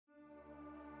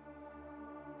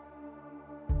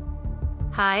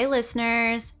Hi,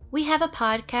 listeners. We have a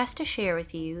podcast to share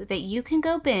with you that you can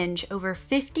go binge over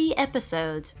 50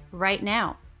 episodes right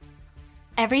now.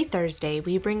 Every Thursday,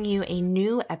 we bring you a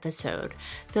new episode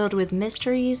filled with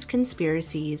mysteries,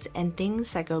 conspiracies, and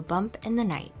things that go bump in the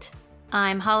night.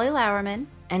 I'm Holly Lauerman.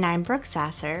 And I'm Brooke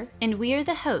Sasser. And we are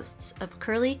the hosts of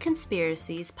Curly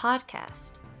Conspiracies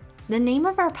podcast. The name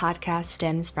of our podcast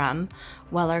stems from,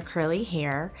 well, our curly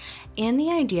hair, and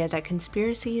the idea that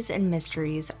conspiracies and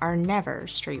mysteries are never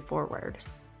straightforward.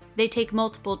 They take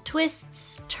multiple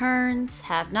twists, turns,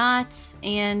 have-nots,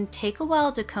 and take a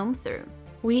while to comb through.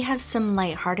 We have some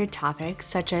lighthearted topics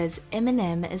such as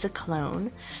Eminem is a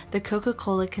clone, the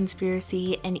Coca-Cola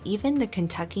conspiracy, and even the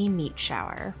Kentucky meat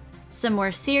shower. Some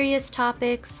more serious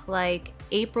topics like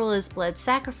April is Blood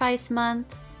Sacrifice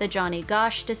Month, the Johnny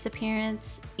Gosch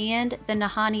disappearance, and the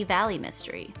Nahanni Valley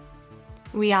mystery.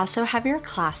 We also have your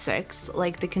classics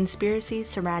like the conspiracies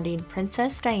surrounding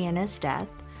Princess Diana's death,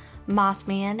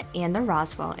 Mothman, and the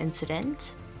Roswell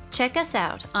incident. Check us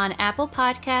out on Apple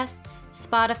Podcasts,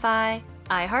 Spotify,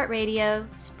 iHeartRadio,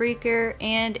 Spreaker,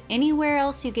 and anywhere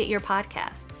else you get your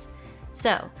podcasts.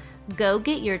 So, go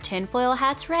get your tinfoil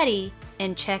hats ready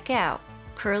and check out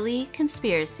Curly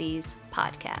Conspiracies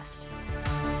podcast.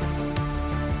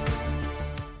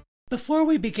 Before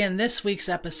we begin this week's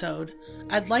episode,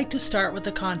 I'd like to start with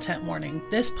a content warning.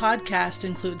 This podcast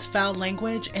includes foul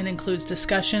language and includes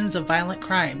discussions of violent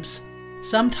crimes.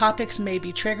 Some topics may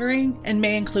be triggering and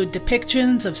may include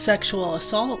depictions of sexual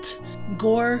assault,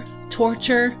 gore,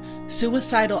 torture,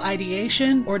 suicidal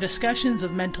ideation, or discussions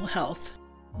of mental health.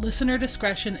 Listener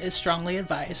discretion is strongly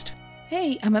advised.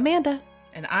 Hey, I'm Amanda.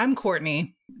 And I'm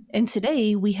Courtney. And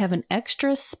today we have an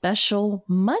extra special,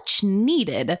 much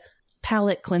needed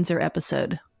palate cleanser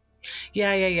episode.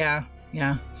 Yeah.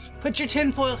 Put your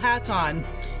tinfoil hats on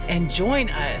and join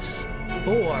us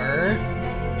for...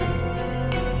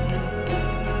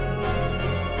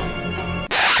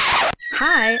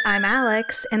 Hi, I'm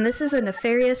Alex, and this is a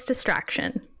nefarious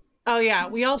distraction. Oh yeah,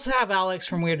 we also have Alex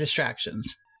from Weird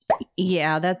Distractions.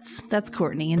 Yeah, that's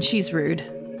Courtney, and she's rude.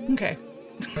 Okay.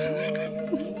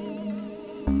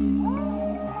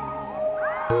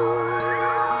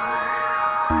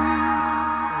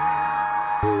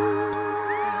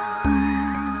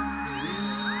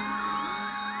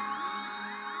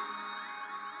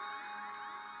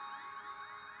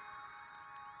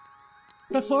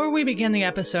 Before we begin the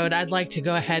episode, I'd like to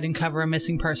go ahead and cover a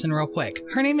missing person real quick.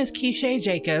 Her name is Keisha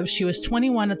Jacobs. She was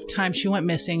 21 at the time she went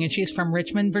missing, and she's from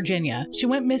Richmond, Virginia. She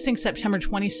went missing September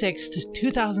 26,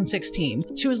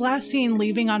 2016. She was last seen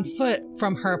leaving on foot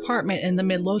from her apartment in the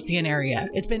Midlothian area.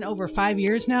 It's been over 5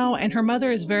 years now, and her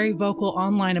mother is very vocal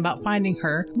online about finding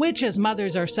her, which as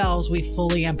mothers ourselves, we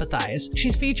fully empathize.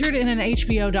 She's featured in an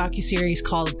HBO docuseries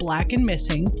called Black and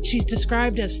Missing. She's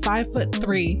described as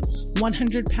 5'3",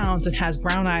 100 pounds, and has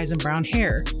brown eyes and brown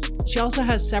hair. She also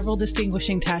has several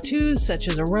distinguishing tattoos, such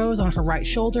as a rose on her right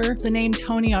shoulder, the name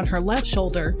Tony on her left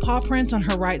shoulder, paw prints on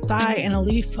her right thigh, and a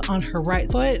leaf on her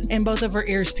right foot, and both of her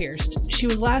ears pierced. She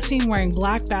was last seen wearing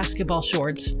black basketball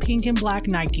shorts, pink and black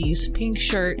Nikes, pink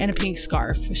shirt, and a pink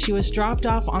scarf. She was dropped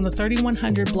off on the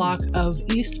 3100 block of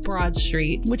East Broad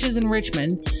Street, which is in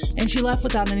Richmond, and she left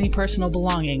without any personal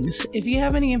belongings. If you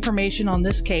have any information on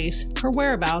this case, her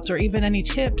whereabouts, or even any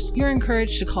tips, you're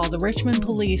encouraged to call the Richmond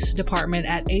Police Department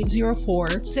at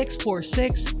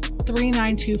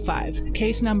 804-646-3925.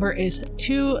 Case number is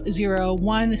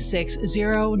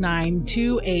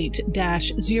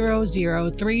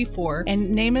 201609228-0034,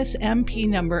 and NamUs MP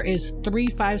number is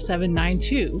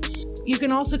 35792. You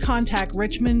can also contact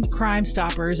Richmond Crime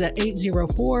Stoppers at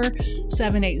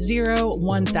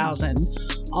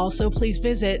 804-780-1000. Also, please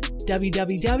visit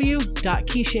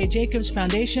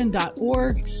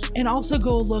www.KeishaJacobsFoundation.org and also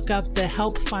go look up the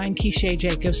Help Find Keisha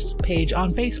Jacobs page on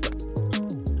Facebook.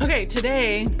 Okay,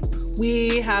 today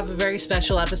we have a very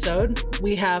special episode.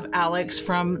 We have Alex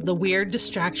from the Weird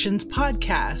Distractions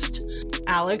podcast.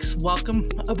 Alex, welcome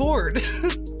aboard.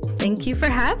 Thank you for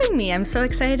having me. I'm so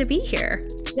excited to be here.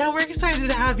 Yeah, we're excited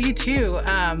to have you too.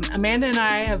 Amanda and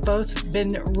I have both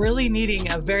been really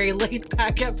needing a very laid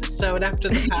back episode after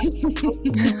the past.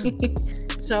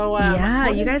 So yeah,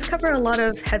 you guys cover a lot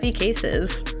of heavy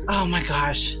cases. Oh my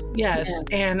gosh, yes.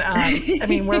 Yeah. And I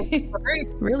mean, we're very,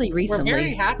 really recently. We're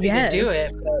very happy to do it.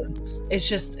 But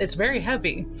it's very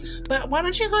heavy. But why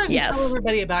don't you go ahead and tell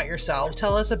everybody about yourself?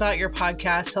 Tell us about your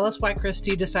podcast. Tell us why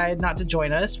Christy decided not to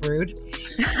join us. Rude.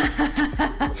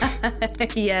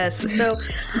 Yes. So,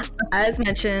 as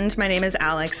mentioned, my name is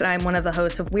Alex. I'm one of the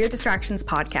hosts of Weird Distractions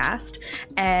podcast,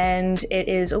 and it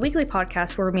is a weekly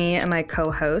podcast where me and my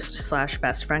co-host /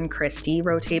 best friend Christy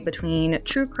rotate between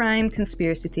true crime,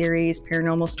 conspiracy theories,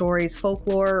 paranormal stories,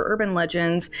 folklore, urban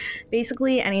legends,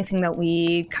 basically anything that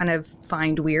we kind of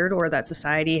find weird or that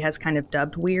society has kind of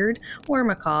dubbed weird or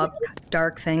macabre,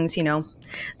 dark things, you know,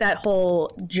 that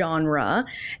whole genre.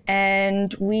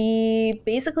 And we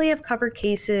basically have covered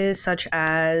cases such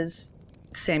as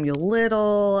Samuel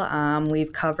Little.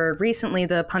 We've covered recently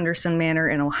the Punderson Manor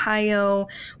in Ohio.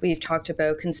 We've talked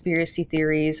about conspiracy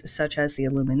theories such as the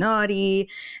Illuminati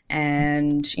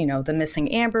and, you know, the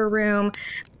missing Amber Room.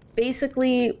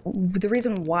 Basically, the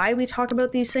reason why we talk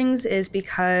about these things is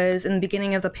because in the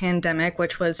beginning of the pandemic,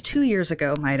 which was 2 years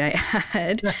ago, might I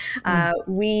add,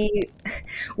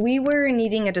 we were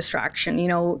needing a distraction. You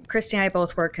know, Christy and I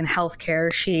both work in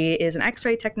healthcare. She is an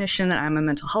X-ray technician, and I'm a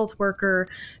mental health worker.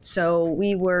 So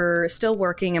we were still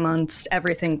working amongst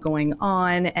everything going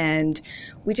on, and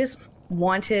we just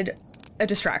wanted a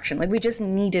distraction. Like, we just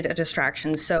needed a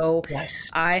distraction. So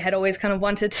I had always kind of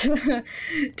wanted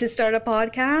to start a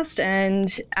podcast, and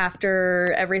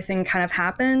after everything kind of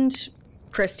happened,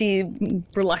 Christy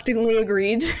reluctantly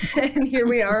agreed, and here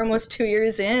we are almost 2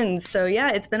 years in. So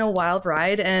yeah, it's been a wild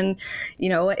ride, and you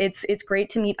know, it's great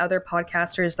to meet other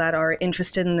podcasters that are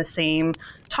interested in the same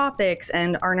topics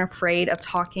and aren't afraid of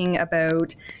talking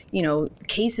about, you know,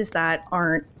 cases that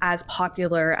aren't as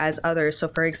popular as others. So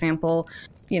for example,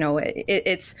 you know,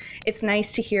 it's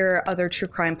nice to hear other true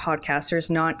crime podcasters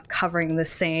not covering the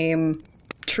same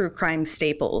true crime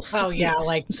staples. Oh yeah,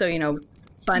 like, so, you know,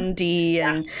 Bundy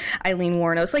and Eileen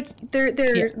Wuornos, like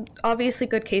they're obviously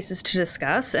good cases to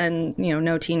discuss, and you know,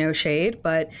 no tea, no shade,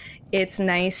 but it's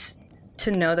nice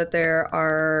to know that there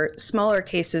are smaller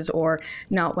cases or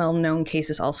not well-known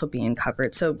cases also being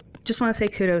covered. So just want to say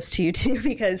kudos to you too,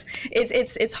 because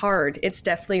it's hard. It's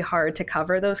definitely hard to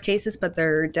cover those cases, but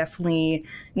there definitely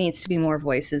needs to be more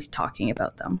voices talking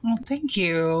about them. Well, thank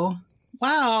you.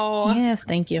 Wow. Yes,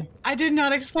 thank you. I did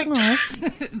not expect that.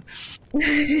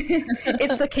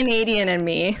 It's the Canadian in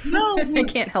me. No, I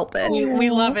can't help it. We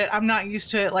love it. I'm not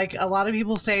used to it. Like, a lot of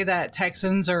people say that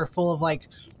Texans are full of like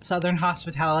Southern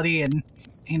hospitality, and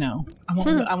you know, I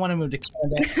want to move to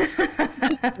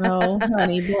Canada. Oh,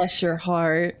 honey, bless your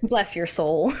heart. Bless your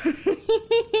soul.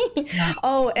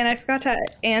 Oh, and I forgot to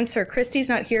answer. Christy's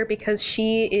not here because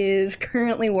she is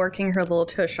currently working her little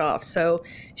tush off. So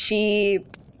she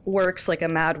works like a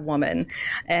mad woman.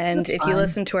 And if you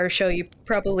listen to our show, you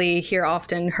probably hear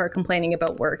often her complaining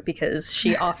about work because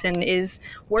she often is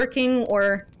working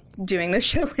or doing the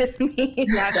show with me.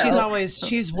 Yeah, so.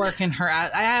 she's working her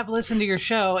ass. I have listened to your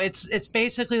show. It's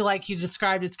basically like you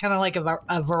described. It's kind of like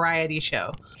a variety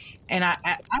show. And I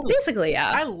basically, yeah,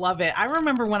 I love it. I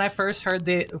remember when I first heard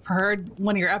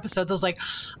one of your episodes, I was like,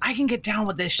 I can get down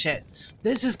with this shit.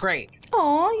 This is great.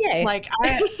 Oh, yay. Like,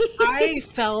 I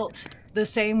felt the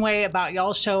same way about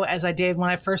y'all's show as I did when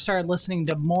I first started listening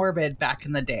to Morbid back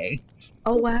in the day.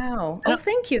 Oh, wow. Oh,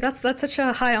 thank you. That's such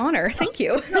a high honor. Thank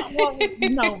you.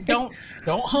 No, don't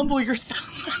humble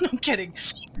yourself. I'm kidding.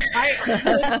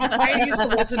 I used to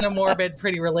listen to Morbid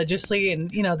pretty religiously, and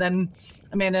you know, then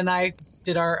Amanda and I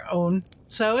did our own,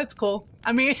 so it's cool.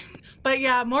 I mean, but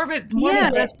yeah, Morbid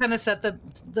does kind of set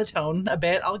the tone a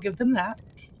bit. I'll give them that.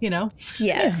 You know.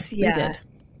 Yes. Yeah. We did.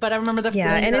 But I remember the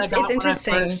feeling and that I got when I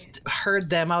interesting. first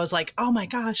heard them. I was like, oh my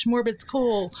gosh, Morbid's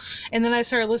cool. And then I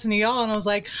started listening to y'all, and I was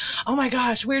like, oh my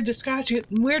gosh, Weird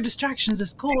Distractions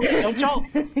is cool. Don't y'all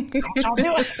do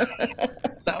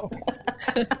it. So.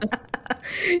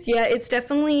 Yeah, it's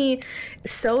definitely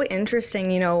so interesting.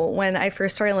 You know, when I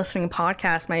first started listening to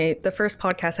podcasts, the first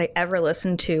podcast I ever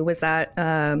listened to was that,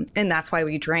 and That's Why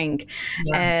We Drink.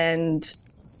 Yeah. And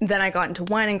then I got into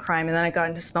Wine and Crime, and then I got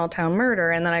into Small Town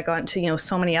Murder, and then I got into, you know,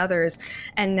 so many others.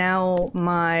 And now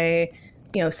my,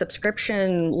 you know,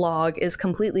 subscription log is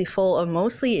completely full of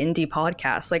mostly indie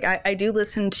podcasts. Like I do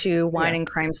listen to Wine and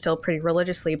Crime still pretty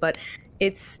religiously, but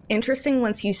it's interesting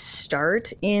once you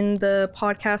start in the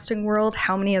podcasting world,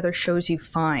 how many other shows you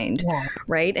find,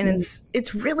 right? And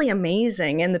it's really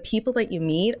amazing. And the people that you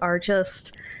meet are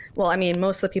just... Well, I mean,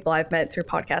 most of the people I've met through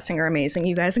podcasting are amazing,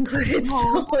 you guys included.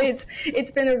 So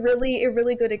it's been a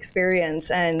really good experience,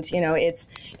 and you know, it's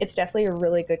definitely a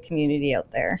really good community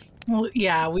out there. Well,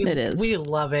 yeah, it is. We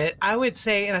love it. I would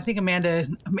say, and I think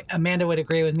Amanda would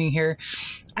agree with me here.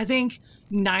 I think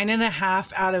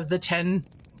 9.5 out of the 10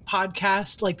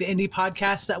 podcasts, like the indie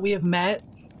podcasts that we have met,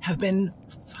 have been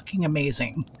fucking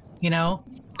amazing, you know?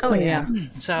 Oh, yeah.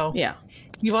 So Yeah.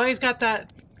 you've always got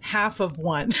that half of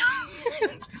one.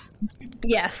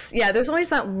 Yes. Yeah, there's always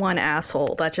that one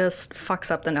asshole that just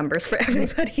fucks up the numbers for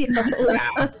everybody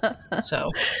else. So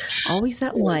Always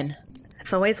that one.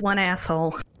 It's always one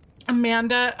asshole.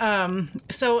 Amanda,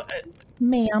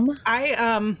 Ma'am.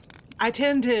 I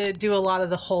tend to do a lot of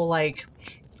the whole, like,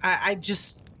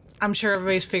 I'm sure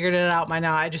everybody's figured it out by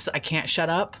now. I can't shut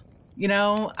up. You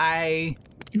know, I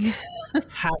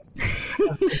have.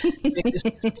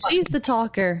 She's the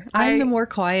talker. I'm the more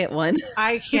quiet one.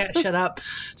 I can't shut up.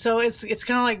 So it's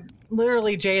kind of like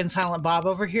literally Jay and Silent Bob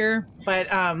over here. But,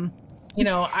 you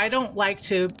know, I don't like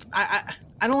to, I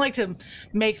don't like to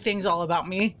make things all about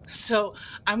me. So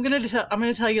I'm going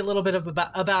to tell you a little bit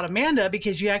about Amanda,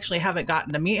 because you actually haven't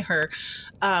gotten to meet her.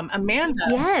 Amanda.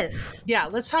 Yes. Yeah.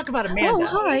 Let's talk about Amanda. Oh,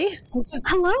 hi.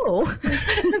 Hello.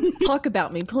 Talk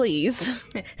about me, please.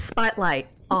 Spotlight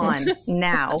on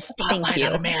now. Spotlight Thank you.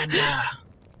 on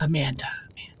Amanda.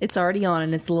 It's already on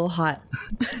and it's a little hot.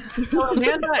 So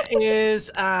Amanda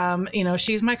is, you know,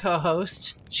 she's my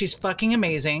co-host. She's fucking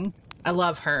amazing. I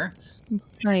love her.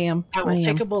 I am. I will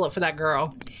take a bullet for that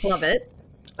girl. Love it.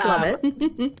 Love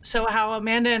it. So how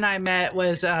Amanda and I met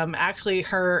was actually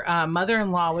her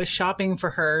mother-in-law was shopping for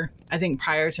her, I think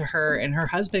prior to her and her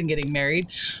husband getting married,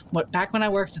 back when I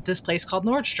worked at this place called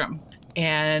Nordstrom.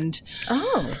 And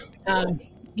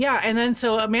yeah, and then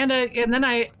so Amanda, and then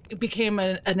I became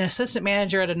an assistant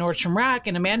manager at a Nordstrom Rack,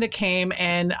 and Amanda came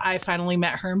and I finally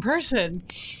met her in person.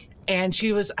 And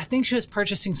I think she was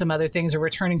purchasing some other things or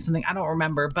returning something. I don't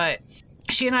remember, but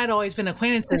she and I had always been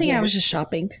acquaintances. I think I was just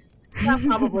shopping. Yeah,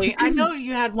 probably. I know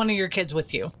you had one of your kids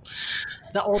with you,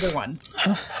 the older one.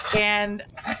 And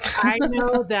I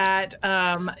know that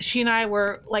she and I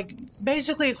were like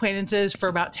basically acquaintances for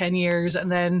about 10 years.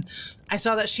 And then I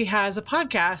saw that she has a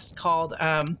podcast called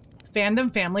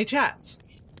Fandom Family Chats.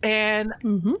 And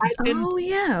Oh,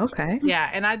 yeah. Okay. yeah,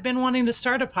 and I'd been wanting to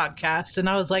start a podcast, and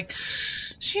I was like,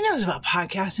 she knows about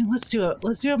podcasting. Let's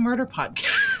do a murder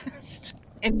podcast.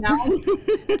 And now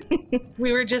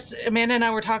Amanda and I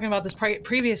were talking about this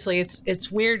previously.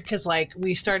 It's weird because like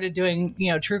we started doing,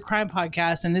 you know, true crime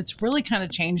podcasts, and it's really kind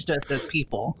of changed us as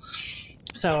people.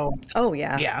 So, Oh,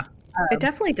 yeah. yeah. It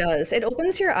definitely does. It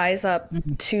opens your eyes up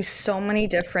to so many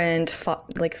different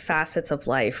facets of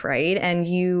life, right? And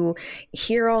you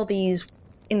hear all these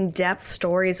in-depth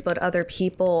stories about other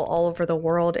people all over the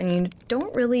world, and you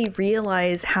don't really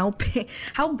realize how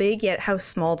big yet how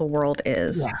small the world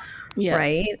is. Yeah. Yes.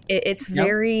 Right? It's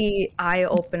very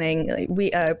eye-opening. Like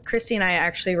we, Christy and I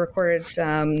actually recorded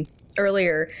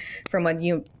earlier from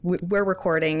when we're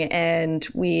recording, and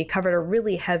we covered a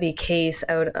really heavy case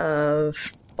out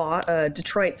of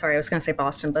Detroit. Sorry, I was going to say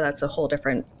Boston, but that's a whole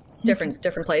different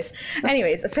place.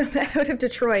 Anyways, out of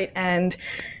Detroit, and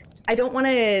I don't want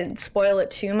to spoil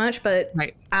it too much, but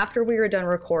after we were done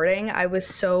recording, I was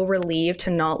so relieved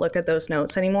to not look at those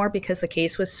notes anymore because the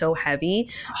case was so heavy.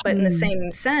 But in the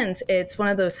same sense, it's one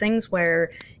of those things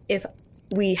where if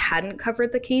we hadn't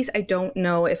covered the case, I don't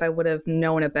know if I would have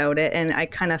known about it. And I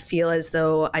kind of feel as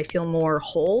though I feel more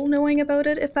whole knowing about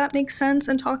it, if that makes sense,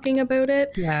 and talking about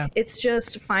it. Yeah. It's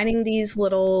just finding these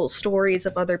little stories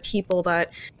of other people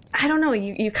that, I don't know,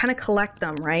 you kind of collect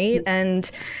them, right? And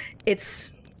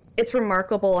it's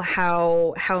remarkable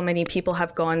how many people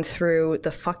have gone through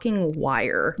the fucking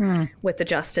wire with the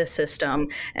justice system.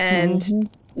 And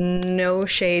no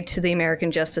shade to the American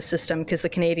justice system, because the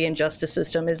Canadian justice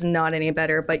system is not any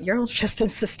better, but your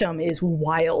justice system is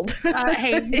wild.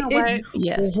 Hey, you know what?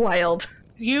 Yes. Wild.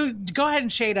 You go ahead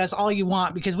and shade us all you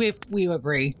want, because we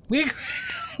agree. We agree.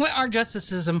 Our justice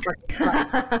system.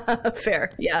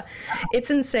 Fair. Yeah. It's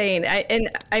insane.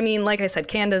 I mean, like I said,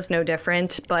 Canada's no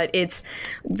different, but it's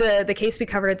the case we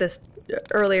covered this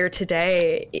earlier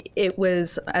today. It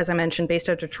was, as I mentioned, based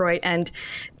out of Detroit, and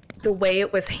the way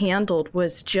it was handled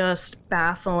was just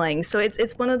baffling. So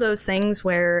it's one of those things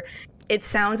where it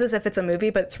sounds as if it's a movie,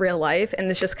 but it's real life. And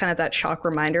it's just kind of that shock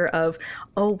reminder of,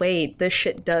 oh, wait, this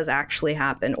shit does actually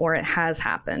happen, or it has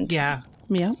happened. Yeah.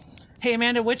 Yeah. Hey,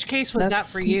 Amanda, which case was that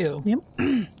for you? Yep.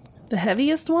 The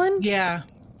heaviest one? Yeah.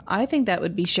 I think that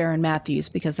would be Sharon Matthews,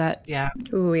 because that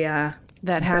Ooh, yeah.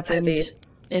 that That's happened heavy.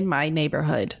 in my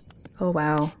neighborhood. Oh,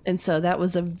 wow. And so that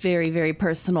was a very, very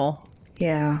personal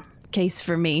Yeah. case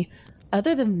for me.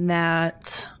 Other than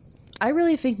that, I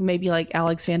really think maybe like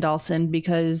Alex Van Dalsen,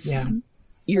 because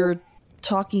you're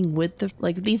talking with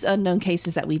these unknown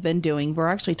cases that we've been doing. We're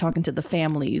actually talking to the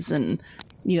families and,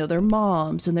 you know, their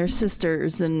moms and their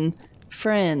sisters and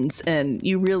friends, and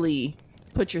you really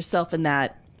put yourself in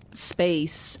that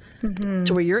space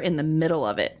to where you're in the middle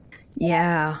of it.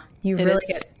 Yeah, you And really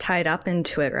it's- get tied up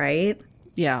into it, right?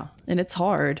 Yeah, and it's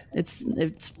hard.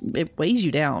 It weighs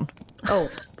you down. Oh,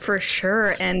 for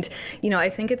sure. And, I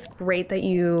think it's great that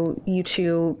you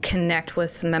two connect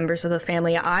with members of the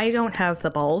family. I don't have the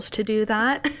balls to do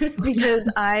that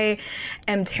because I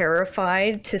am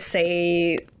terrified to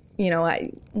say,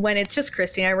 when it's just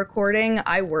Christy and I recording,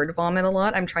 I word vomit a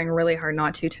lot. I'm trying really hard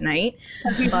not to tonight.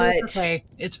 But Okay,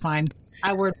 it's fine.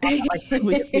 I word vomit like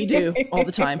We do all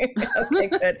the time. okay,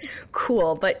 good.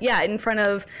 Cool. But yeah, in front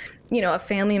of, a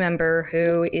family member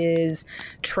who is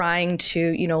trying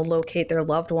to, locate their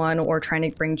loved one or trying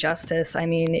to bring justice. I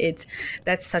mean,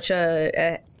 that's such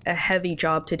a heavy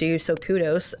job to do. So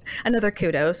kudos. Another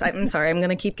kudos. I'm sorry. I'm going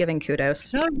to keep giving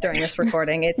kudos during this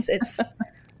recording. It's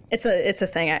a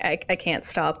thing. I can't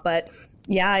stop. But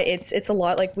yeah, it's a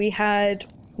lot. Like we had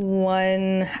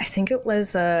one, I think it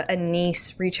was a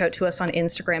niece reach out to us on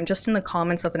Instagram just in the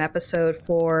comments of an episode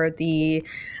for the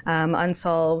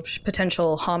unsolved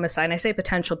potential homicide. And I say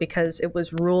potential because it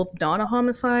was ruled not a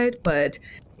homicide, but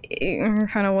it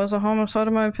kind of was a homicide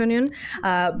in my opinion.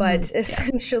 But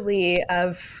essentially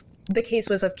the case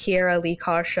was of Kiera Lee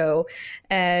Cosho,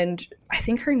 and I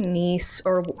think her niece,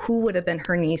 or who would have been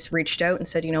her niece, reached out and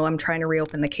said, I'm trying to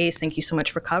reopen the case. Thank you so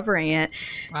much for covering it.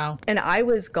 Wow. And I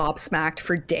was gobsmacked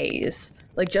for days,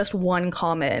 like just one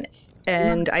comment.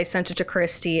 And I sent it to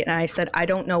Christy and I said, I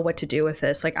don't know what to do with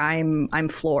this. Like I'm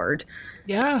floored.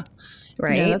 Yeah.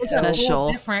 Right. Yeah, that's It's a special.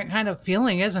 whole different kind of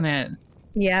feeling, isn't it?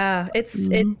 Yeah, it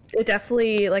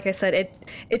definitely, like I said,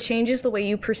 it changes the way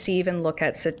you perceive and look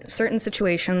at certain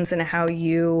situations and how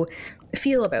you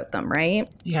feel about them, right?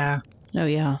 Yeah. Oh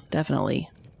yeah, definitely.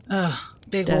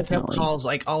 Big wake-up Definitely. calls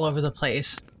like all over the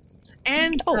place.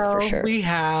 And for sure. we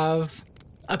have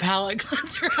a palate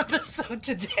cleanser episode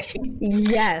today.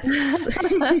 Yes.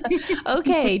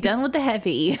 Okay, done with the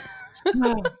heavy.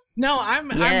 No, I'm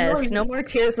Yes. really, No more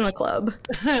tears in the club.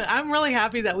 I'm really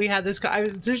happy that we had this.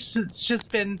 It's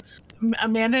just been,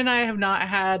 Amanda and I have not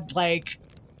had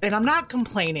and I'm not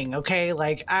complaining. Okay,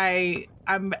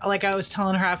 I'm like I was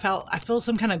telling her, I feel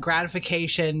some kind of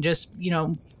gratification just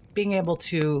being able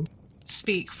to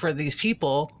speak for these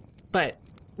people, but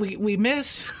we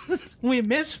miss we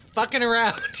miss fucking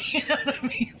around. You know what I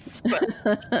mean?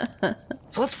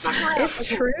 So let's fuck around.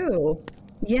 It's true.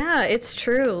 Yeah, it's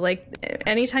true. Like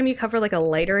anytime you cover like a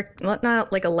lighter,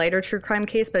 not like a lighter true crime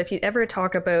case, but if you ever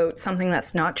talk about something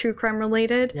that's not true crime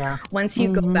related, once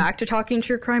you go back to talking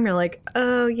true crime, you're like,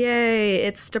 oh yay,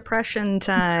 it's depression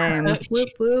time. Whoop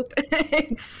whoop.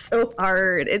 It's so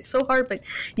hard. It's so hard, but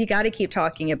you got to keep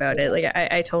talking about it. Like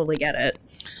I totally get it.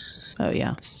 Oh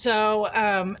yeah. So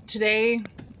today,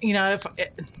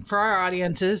 for our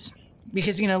audiences,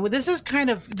 because this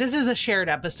is a shared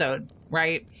episode,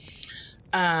 right?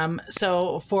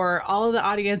 So for all of the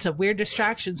audience of Weird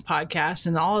Distractions podcast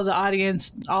and all of the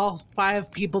audience, all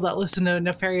 5 people that listen to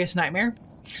Nefarious Nightmare,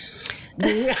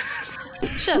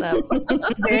 Shut up.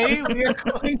 today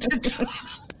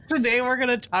we're going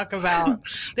to talk about.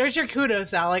 There's your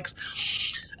kudos,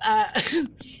 Alex. I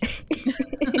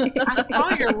saw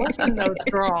your listen notes,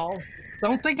 girl.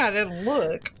 Don't think I didn't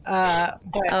look. But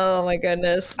Oh my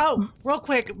goodness. oh, real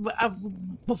quick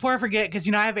before I forget, because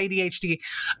I have ADHD.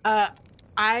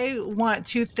 I want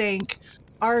to thank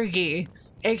Argy,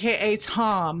 aka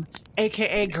Tom,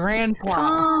 aka Grandpa.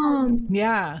 Tom.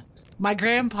 Yeah, my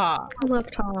grandpa. I love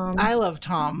Tom. I love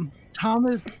Tom. Tom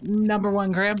is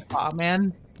 #1 grandpa,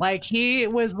 man. Like he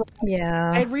was.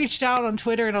 Yeah. I reached out on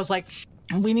Twitter and I was like,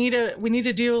 we need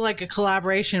to do like a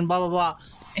collaboration, blah blah blah.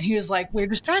 And he was like, Weird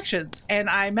Distractions. And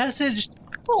I messaged.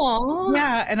 Aww.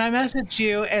 Yeah, and I messaged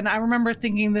you, and I remember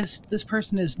thinking this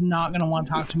person is not going to want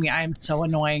to talk to me. I am so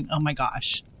annoying. Oh my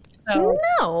gosh. So No,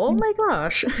 oh my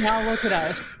gosh. now look at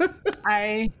us.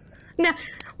 Now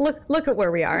look at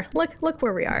where we are. Look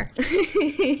where we are.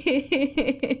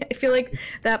 I feel like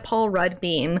that Paul Rudd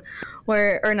meme,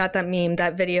 or not that meme,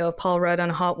 that video of Paul Rudd on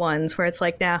Hot Ones, where it's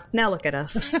like, now look at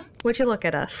us. Would you look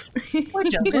at us?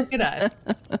 Would you look at us?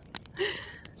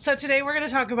 So today we're going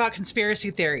to talk about conspiracy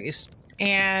theories,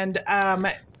 and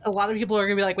a lot of people are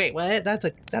going to be like, "Wait, what? That's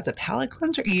a palate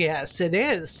cleanser?" Yes, it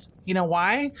is. You know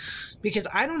why? Because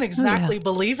I don't exactly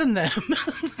believe in them.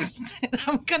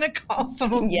 I'm going to call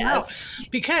some of them out.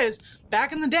 Because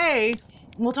back in the day,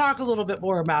 we'll talk a little bit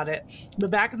more about it.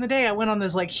 But back in the day, I went on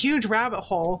this huge rabbit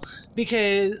hole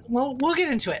because, well, we'll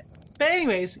get into it. But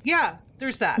anyways, yeah,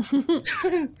 there's that.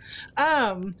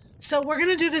 So we're going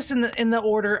to do this in the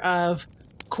order of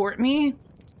Courtney,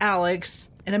 Alex,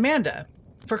 and Amanda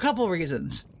for a couple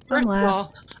reasons. First of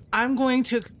all, I'm going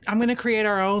to create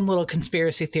our own little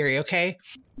conspiracy theory, okay?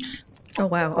 Oh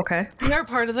wow, okay. We are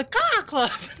part of the Caw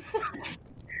Club.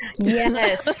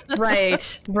 Yes,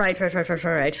 right.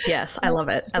 Yes, I love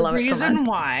it. I love it so much. The reason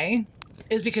why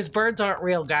is because birds aren't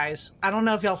real, guys. I don't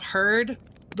know if y'all have heard,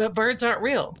 but birds aren't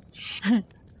real.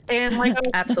 And like,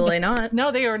 absolutely not.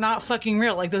 No, they are not fucking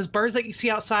real. Like those birds that you see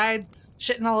outside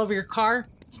shitting all over your car,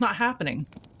 it's not happening.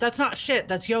 That's not shit.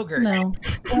 That's yogurt. No.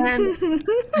 And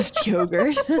it's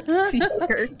yogurt. It's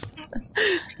yogurt.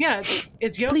 Yeah,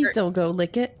 it's yogurt. Please don't go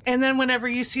lick it. And then whenever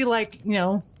you see like,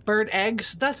 bird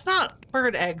eggs, that's not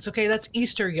bird eggs, okay? That's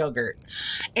Easter yogurt.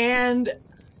 And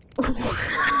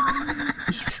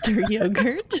Easter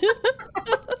yogurt.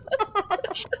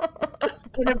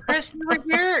 And if Chris were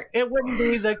here, it wouldn't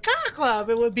be the Caca Club.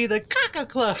 It would be the Caca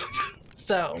Club.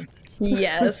 So,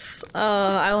 yes,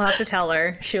 I will have to tell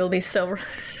her. She'll be so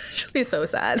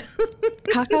sad.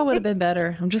 Caca would have been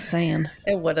better. I'm just saying.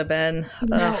 It would have been.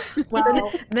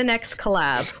 Well, the next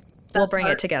collab, we'll bring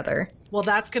it together. Well,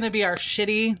 that's going to be our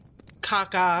shitty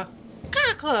Caca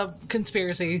Club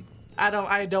conspiracy.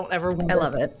 I don't ever want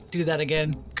to do that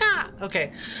again.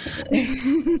 Okay.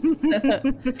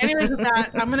 Anyways, with that,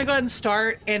 I'm going to go ahead and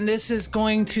start. And this is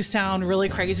going to sound really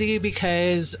crazy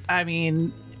because, how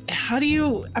do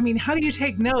you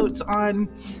take notes on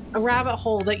a rabbit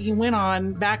hole that you went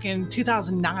on back in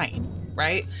 2009,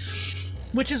 right?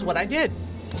 Which is what I did.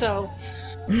 So,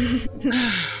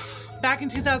 back in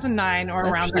 2009 or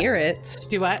Let's around hear it.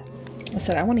 Do what? I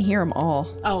said, I want to hear them all.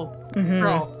 Oh,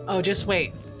 girl. Oh, just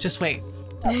wait.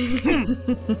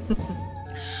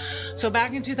 So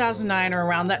back in 2009 or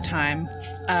around that time,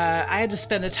 I had to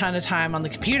spend a ton of time on the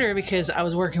computer because I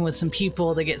was working with some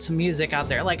people to get some music out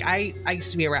there. Like I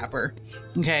used to be a rapper.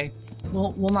 Okay.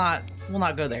 We'll not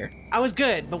go there. I was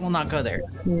good, but we'll not go there.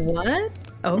 What?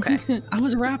 Okay. I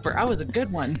was a rapper. I was a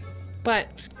good one. But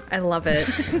I love it.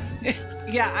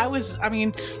 Yeah, we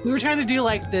were trying to do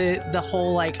like the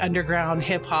whole like underground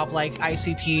hip hop, like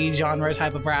ICP genre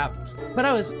type of rap. But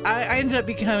I ended up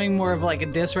becoming more of like a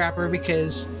diss rapper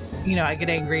because, I get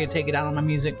angry and take it out on my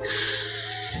music.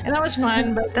 And that was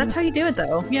fun. But that's how you do it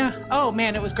though. Yeah. Oh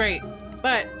man, it was great.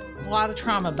 But a lot of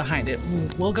trauma behind it.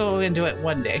 We'll go into it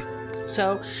one day.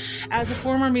 So as a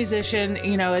former musician,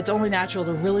 it's only natural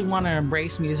to really want to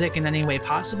embrace music in any way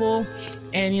possible.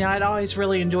 And, I'd always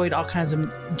really enjoyed all kinds of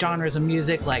genres of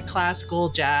music like classical,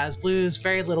 jazz, blues,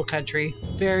 very little country,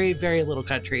 very, very little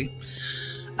country.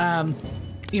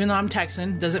 Even though I'm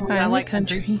Texan, doesn't mean I like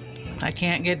country. I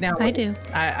can't get down. I do.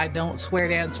 I don't swear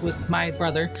dance with my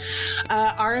brother.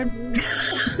 R&B.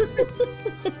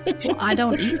 Well, I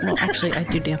don't. Well, actually, I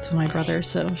do dance with my brother,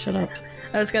 so shut up.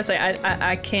 I was gonna say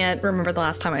I can't remember the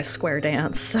last time I square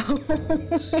danced. So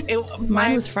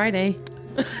mine was Friday.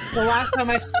 The last time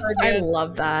I square danced. I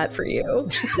love that for you.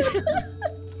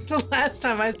 The last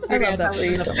time I square danced, I was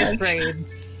in the 5th grade.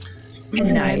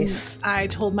 Nice. And I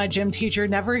told my gym teacher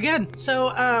never again. So,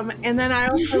 and then I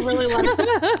also really liked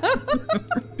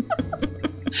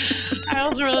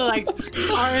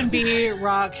R&B,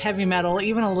 rock, heavy metal,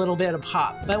 even a little bit of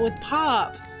pop. But with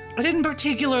pop, I didn't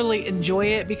particularly enjoy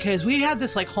it because we had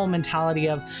this like whole mentality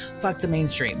of fuck the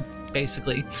mainstream,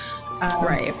 basically.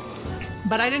 Right.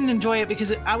 But I didn't enjoy it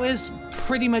because I was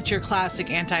pretty much your classic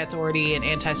anti-authority and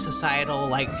anti-societal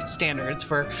like standards.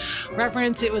 For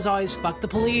reference, it was always fuck the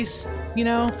police,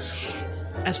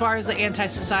 As far as the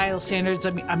anti-societal standards,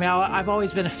 I've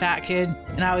always been a fat kid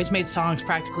and I always made songs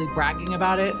practically bragging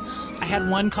about it. I had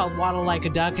one called Waddle Like a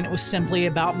Duck and it was simply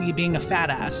about me being a fat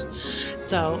ass.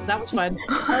 So that was fun.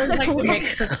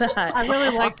 I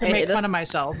really like to make fun of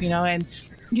myself, and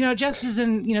just as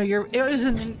in, it was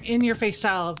an in your face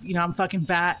style of, I'm fucking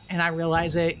fat and I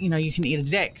realize it, you can eat a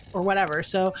dick or whatever.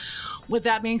 So with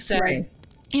that being said, right.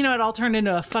 It all turned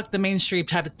into a fuck the mainstream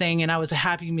type of thing. And I was a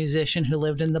happy musician who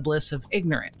lived in the bliss of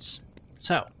ignorance.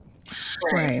 So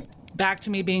right. Back to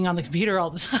me being on the computer all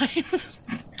the time.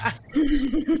 I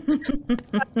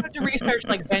had to research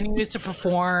like venues to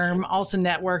perform, also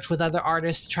networked with other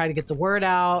artists to try to get the word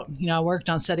out. I worked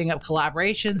on setting up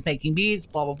collaborations, making beats,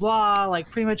 blah, blah, blah,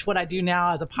 like pretty much what I do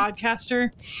now as a podcaster.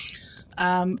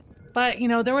 But,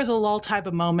 there was a lull type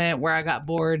of moment where I got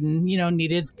bored and,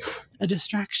 needed a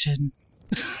distraction.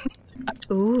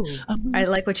 Ooh, I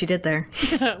like what you did there.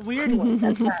 Weird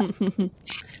one.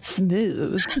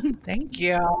 Smooth. Thank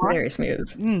you. Very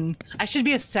smooth. I should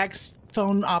be a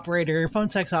phone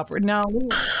sex operator. No,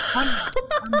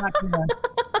 I'm not gonna.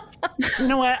 You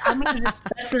know what? I'm gonna just.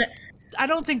 I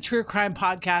don't think true crime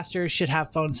podcasters should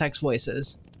have phone sex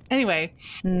voices. Anyway.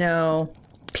 No.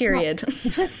 Period.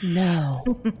 No.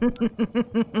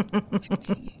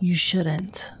 You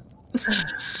shouldn't.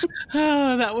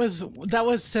 Oh, that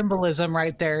was symbolism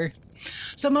right there.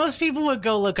 So most people would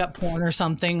go look up porn or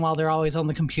something while they're always on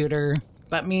the computer.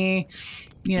 But me,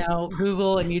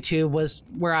 Google and YouTube was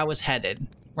where I was headed,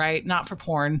 right? Not for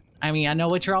porn. I mean, I know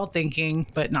what you're all thinking,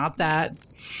 but not that.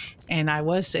 And I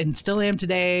was, and still am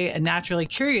today, a naturally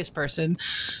curious person.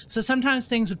 So sometimes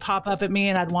things would pop up at me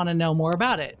and I'd want to know more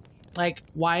about it. Like,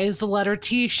 why is the letter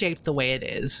T shaped the way it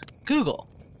is? Google.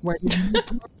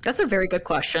 That's a very good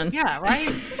question. Yeah, right?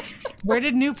 Where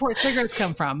did Newport cigarettes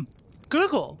come from?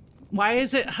 Google. Why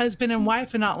is it husband and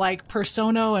wife and not like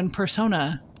Persono and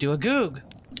Persona? Do a Goog.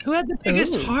 Who had the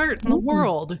biggest heart in the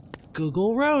world?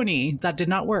 Google Roni. That did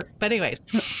not work. But anyways.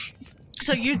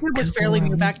 So YouTube was fairly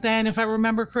new back then, if I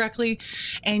remember correctly,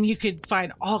 and you could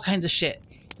find all kinds of shit.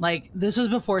 Like, this was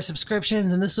before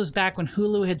subscriptions, and this was back when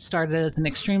Hulu had started as an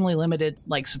extremely limited,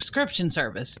 like, subscription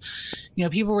service.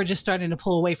 People were just starting to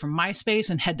pull away from MySpace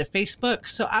and head to Facebook,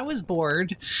 so I was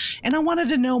bored, and I wanted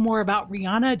to know more about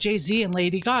Rihanna, Jay-Z, and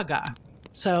Lady Gaga.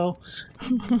 So...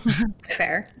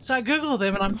 Fair. So I Googled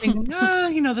them, and I'm thinking,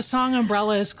 the song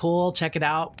Umbrella is cool, check it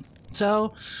out.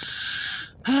 So...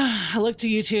 I looked to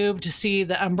YouTube to see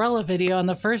the Umbrella video, and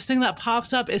the first thing that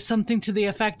pops up is something to the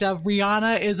effect of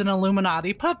Rihanna is an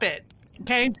Illuminati puppet.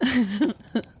 Okay?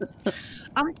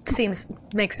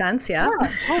 Makes sense, yeah.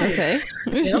 Totally. Okay.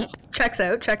 Yep. Checks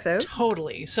out.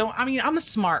 Totally. So, I mean, I'm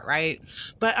smart, right?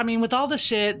 But, I mean, with all the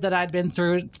shit that I'd been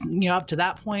through, up to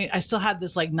that point, I still had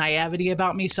this, like, naivety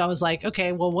about me. So I was like,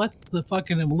 okay, well, what's the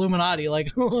fucking Illuminati?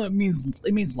 Like, it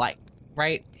means light,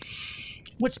 right?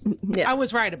 Which I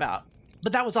was right about.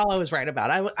 But that was all I was right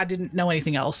about. I didn't know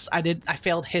anything else. I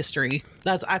failed history.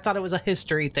 I thought it was a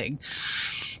history thing.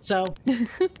 So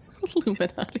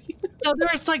Illuminati. So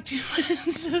there's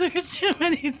there's too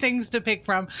many things to pick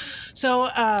from. So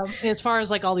as far as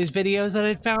like all these videos that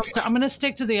I found, so I'm gonna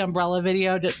stick to the Umbrella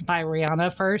video by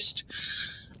Rihanna first.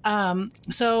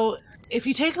 So if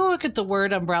you take a look at the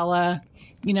word umbrella,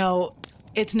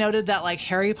 it's noted that like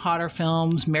Harry Potter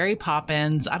films, Mary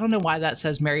Poppins, I don't know why that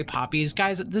says Mary Poppies.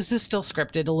 Guys, this is still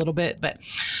scripted a little bit, but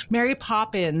Mary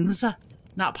Poppins,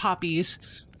 not poppies.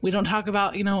 We don't talk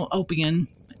about, opium.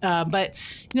 But,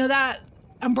 that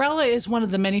umbrella is one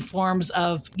of the many forms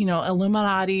of,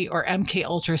 Illuminati or MK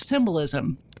Ultra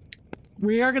symbolism.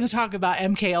 We are going to talk about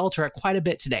MK Ultra quite a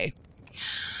bit today.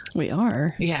 We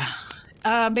are. Yeah.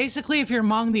 Basically, if you're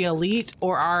among the elite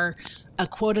or are a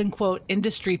quote-unquote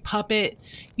industry puppet,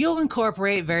 you'll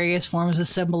incorporate various forms of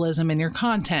symbolism in your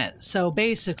content. So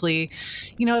basically,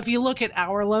 if you look at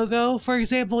our logo, for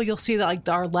example, you'll see that like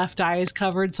our left eye is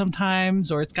covered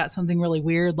sometimes, or it's got something really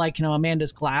weird like,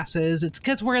 Amanda's glasses. It's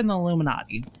because we're in the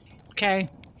Illuminati. Okay?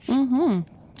 Mm-hmm.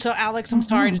 So Alex, I'm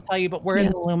sorry to tell you, but we're in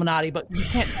the Illuminati, but you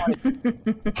can't tell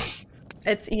it.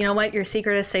 It's, you know what? Your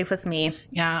secret is safe with me.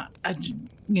 Yeah.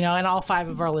 And all 5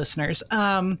 of our listeners.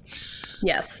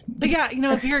 Yes. But yeah,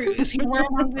 if we're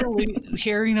among the elite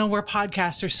here, we're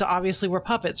podcasters, so obviously we're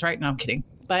puppets, right? No, I'm kidding.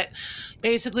 But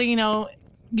basically,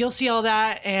 you'll see all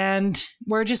that, and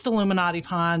we're just Illuminati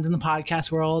pawns in the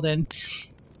podcast world. And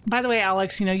by the way,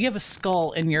 Alex, you have a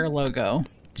skull in your logo.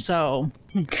 So.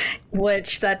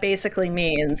 Which that basically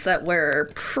means that we're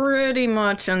pretty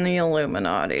much in the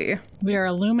Illuminati. We are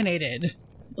illuminated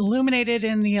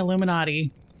in the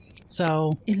Illuminati.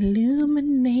 So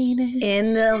illuminated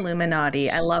in the Illuminati.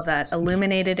 I love that.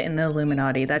 Illuminated in the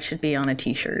Illuminati. That should be on a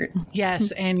t-shirt.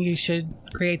 Yes, and you should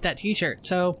create that t-shirt.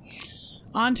 So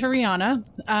on to Rihanna.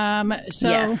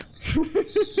 Yes.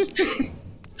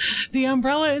 The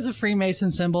umbrella is a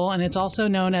Freemason symbol, and it's also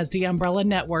known as the Umbrella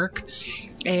Network.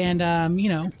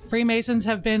 And Freemasons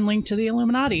have been linked to the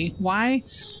Illuminati. Why?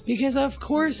 Because of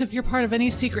course, if you're part of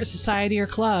any secret society or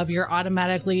club, you're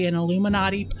automatically an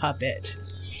Illuminati puppet.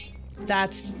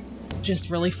 That's just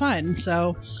really fun.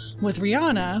 So with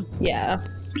Rihanna,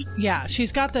 yeah,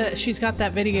 she's got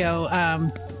that video,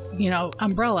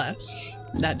 umbrella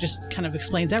that just kind of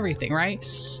explains everything, right?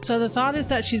 So the thought is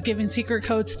that she's giving secret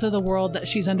codes to the world that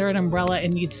she's under an umbrella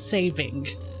and needs saving.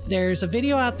 There's a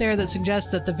video out there that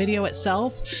suggests that the video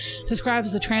itself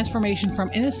describes the transformation from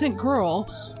innocent girl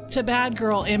to bad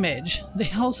girl image.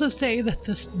 They also say that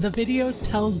the video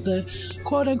tells the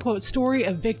quote-unquote story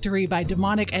of victory by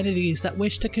demonic entities that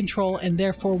wish to control and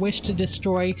therefore wish to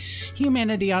destroy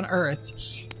humanity on Earth,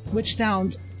 which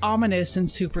sounds ominous and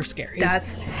super scary.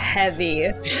 That's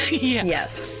heavy. Yeah,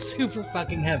 yes. Super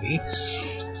fucking heavy.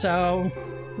 So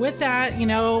with that,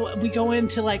 we go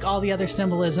into like all the other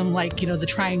symbolism, like, the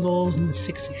triangles and the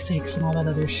 666 and all that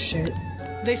other shit.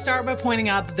 They start by pointing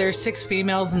out that there's 6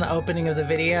 females in the opening of the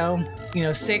video.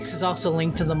 6 is also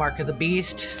linked to the mark of the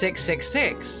beast,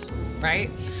 666, right?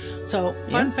 So,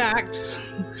 fun fact,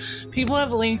 People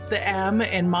have linked the M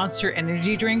in Monster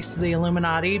Energy drinks to the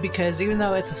Illuminati because even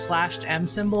though it's a slashed M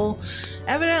symbol,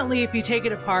 evidently if you take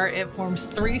it apart, it forms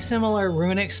 3 similar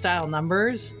runic style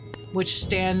numbers, which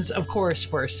stands, of course,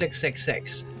 for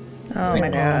 666. Oh my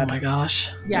god. Oh my gosh.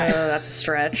 Yeah. Oh, that's a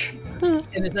stretch.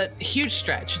 And it's a huge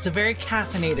stretch. It's a very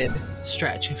caffeinated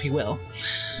stretch, if you will.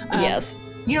 Yes.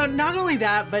 You know, not only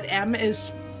that, but M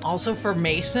is also for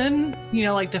Mason, you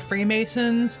know, like the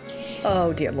Freemasons.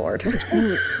 Oh, dear Lord.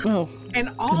 Oh. And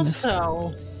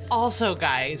also,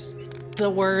 guys, the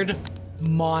word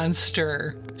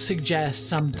monster suggests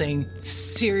something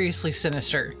seriously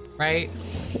sinister, right?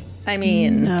 I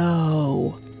mean,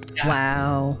 No. Yeah.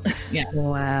 wow. Yeah.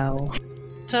 Wow.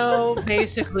 So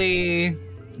basically,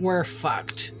 we're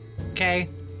fucked. Okay?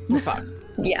 We're fucked.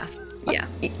 Yeah. Yeah.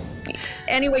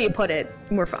 Any way you put it,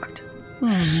 we're fucked. Oh,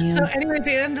 man. So anyway, at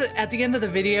the end of the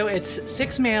video, it's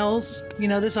 6 males. You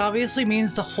know, this obviously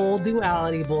means the whole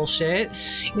duality bullshit.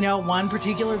 You know, one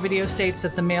particular video states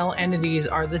that the male entities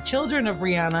are the children of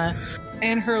Rihanna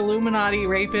and her Illuminati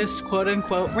rapist, quote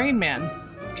unquote, Rain Man.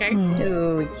 Okay?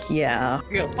 Oh, yeah.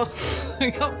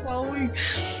 Following.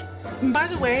 And by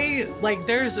the way, like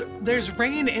there's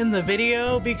rain in the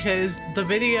video because the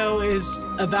video is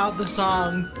about the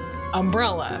song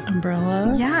Umbrella.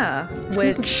 Umbrella? Yeah.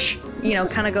 Which, you know,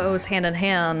 kind of goes hand in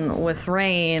hand with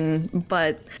rain,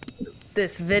 but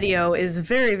this video is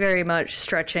very, very much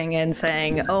stretching and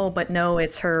saying, oh, but no,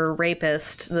 it's her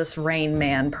rapist, this Rain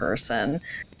Man person.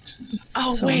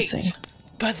 Oh, So wait. insane.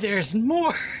 But there's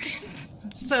more.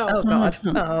 Oh, God.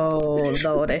 Oh,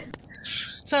 Lordy.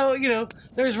 So, you know,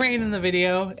 there's rain in the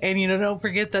video, and, you know, don't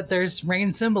forget that there's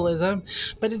rain symbolism,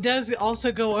 but it does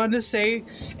also go on to say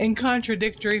in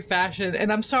contradictory fashion,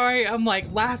 and I'm sorry, I'm like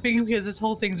laughing because this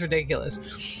whole thing's ridiculous.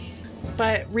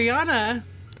 But Rihanna,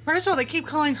 first of all, they keep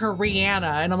calling her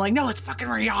Rihanna, and I'm like, no, it's fucking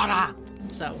Rihanna.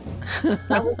 So,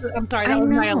 I'm sorry, that was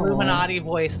my Illuminati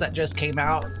voice that just came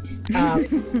out.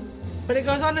 But it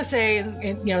goes on to say,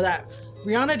 you know, that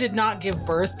Rihanna did not give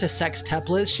birth to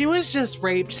sextuplets. She was just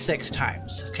raped 6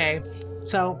 times, okay?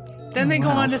 So then they go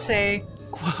on to say,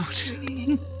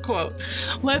 quote,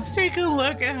 let's take a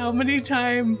look at how many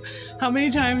times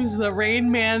the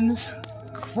Rain Man's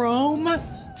chrome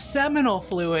seminal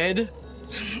fluid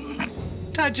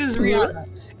touches Rihanna.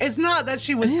 It's not that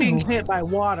she was being hit by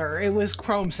water. It was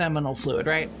chrome seminal fluid,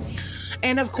 right?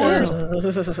 And of course...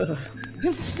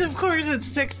 Of course, it's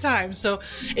 6 times. So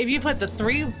if you put the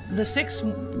 6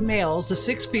 males, the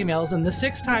 6 females, and the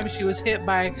 6 times she was hit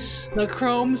by the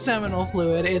chrome seminal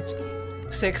fluid, it's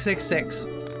 666.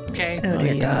 Okay? Oh,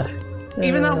 dear God.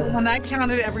 Even though when I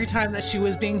counted every time that she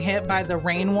was being hit by the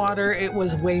rainwater, it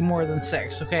was way more than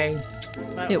 6, okay?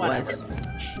 But It whatever. was.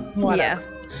 Whatever. Yeah.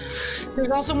 There's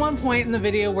also one point in the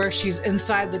video where she's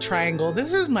inside the triangle.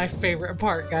 This is my favorite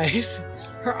part, guys.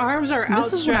 Her arms are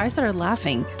outstretched. This is when I started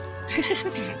laughing.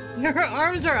 Her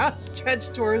arms are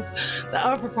outstretched towards the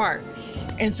upper part,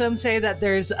 and some say that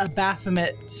there's a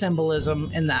Baphomet symbolism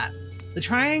in that. The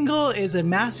triangle is a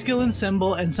masculine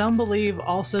symbol, and some believe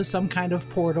also some kind of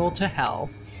portal to hell.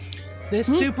 This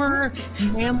super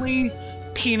manly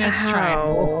penis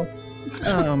triangle.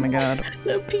 Oh my God.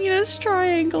 The penis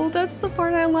triangle. That's the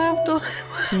part I laughed on.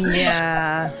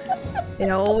 Yeah. It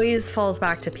always falls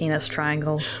back to penis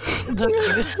triangles.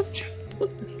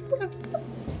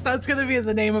 That's going to be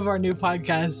the name of our new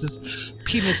podcast is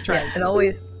Penis Triangle. It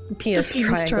always penis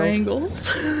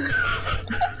triangles.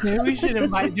 Maybe we should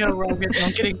invite Joe Rogan.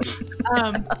 I'm kidding.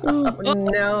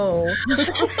 No.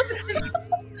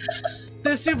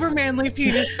 The super manly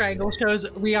penis triangle shows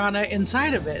Rihanna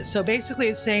inside of it. So basically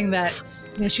it's saying that,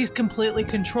 you know, she's completely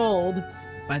controlled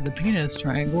by the penis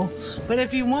triangle. But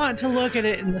if you want to look at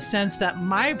it in the sense that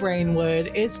my brain would,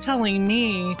 it's telling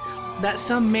me that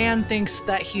some man thinks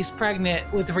that he's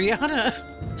pregnant with Rihanna.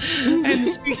 And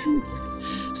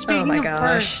speaking of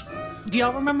gosh. birth, do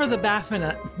y'all remember the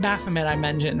Baphomet I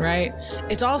mentioned, right?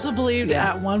 It's also believed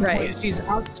at one point she's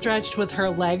outstretched with her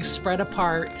legs spread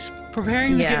apart,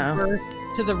 preparing to give birth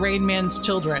to the Rain Man's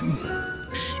children.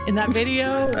 In that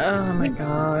video... Oh my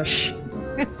gosh.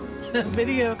 The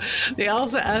video, they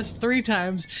also asked 3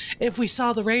 times if we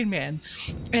saw the Rain Man.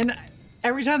 And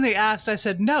every time they asked, I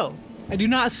said, no, I do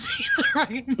not see the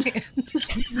Rain Man.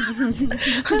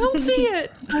 I don't see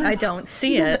it. I don't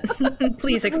see it.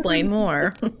 Please explain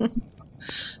more.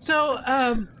 So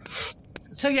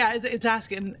yeah, it's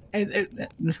asking,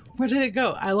 where did it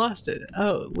go? I lost it.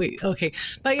 Oh, wait, okay.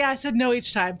 But yeah, I said no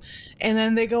each time. And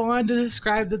then they go on to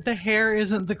describe that the hair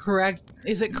isn't correct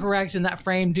in that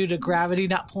frame due to gravity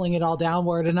not pulling it all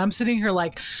downward. And I'm sitting here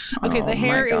like, okay, the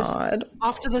hair is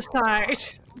off to the side.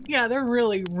 Yeah, they're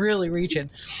really, really reaching.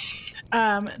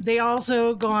 They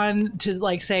also go on to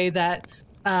like say that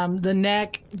the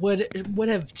neck would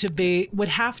have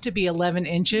to be 11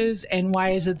 inches, and why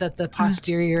is it that the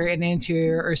posterior and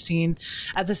anterior are seen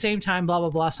at the same time? Blah blah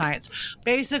blah. Science.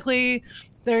 Basically,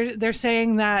 they're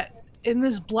saying that in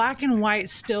this black and white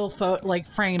still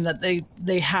frame that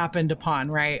they happened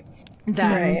upon, right?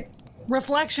 That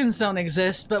reflections don't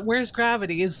exist, but where's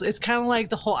gravity? It's kind of like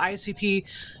the whole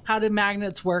ICP, how do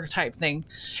magnets work type thing.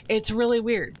 It's really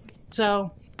weird.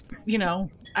 So,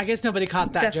 I guess nobody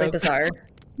caught that Definitely joke. Bizarre.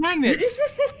 Magnets.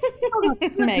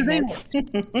 Magnets.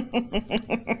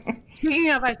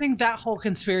 Speaking of, I think that whole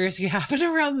conspiracy happened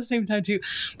around the same time too.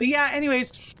 But yeah,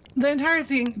 anyways, the entire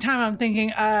time I'm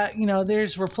thinking,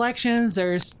 there's reflections,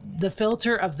 there's the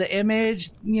filter of the image,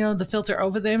 the filter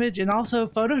over the image, and also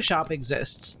Photoshop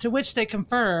exists, to which they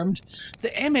confirmed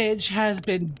the image has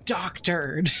been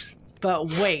doctored.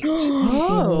 But wait.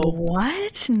 Oh,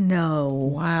 what?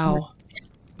 No. Wow.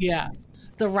 Yeah.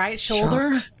 The right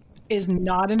shoulder is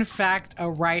not, in fact, a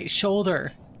right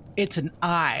shoulder. It's an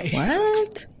eye.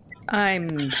 What?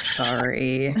 I'm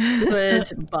sorry.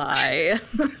 Goodbye.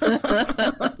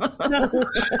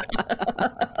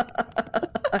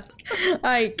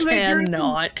 I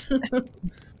cannot.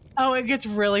 Oh, it gets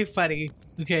really funny.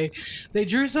 Okay. They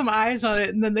drew some eyes on it,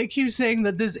 and then they keep saying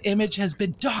that this image has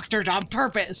been doctored on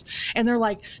purpose. And they're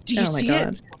like, do you see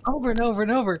it? Over and over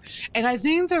and over. And I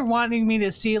think they're wanting me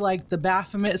to see like the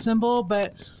Baphomet symbol,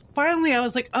 but finally I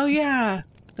was like, oh yeah,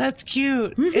 that's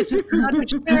cute. It's a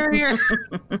Scottish Terrier.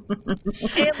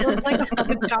 It looks like a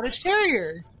fucking Scottish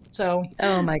Terrier. So.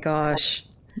 Oh my gosh.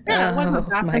 Yeah, it wasn't a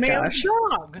Baphomet, it was a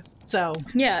dog. So.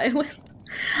 Yeah, it was.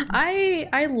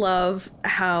 I love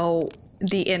how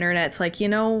the internet's like, you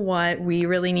know what we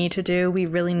really need to do? We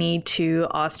really need to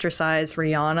ostracize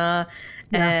Rihanna.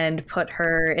 Yeah. And put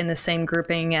her in the same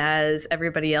grouping as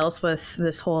everybody else with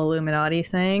this whole Illuminati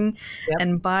thing. Yep.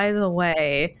 And by the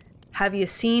way, have you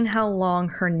seen how long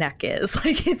her neck is?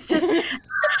 Like, it's just...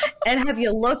 And have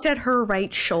you looked at her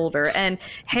right shoulder? And,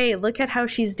 hey, look at how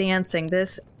she's dancing.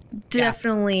 This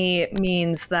definitely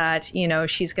means that,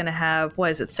 she's going to have,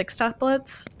 6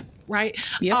 tuplets? Right.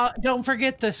 Yep. Don't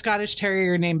forget the Scottish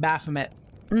Terrier named Baphomet.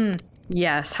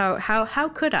 Yes. How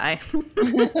could I?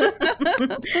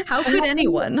 How could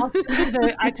anyone?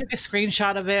 I took a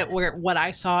screenshot of it what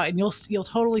I saw, and you'll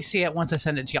totally see it once I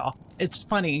send it to y'all. It's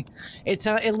funny.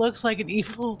 It looks like an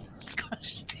evil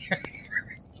Scottish Terrier.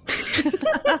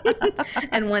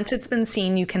 And once it's been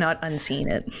seen, you cannot unseen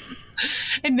it.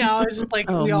 And now it's just like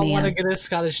we all want to get a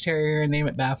Scottish Terrier and name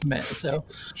it Baphomet. So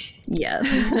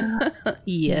yes.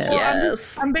 Yes. So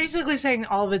yes. I'm basically saying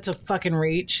all of it's a fucking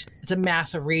reach. It's a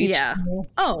massive reach. Yeah.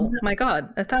 Oh my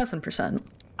God. 1,000%.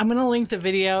 I'm going to link the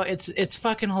video. It's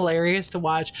fucking hilarious to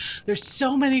watch. There's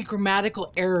so many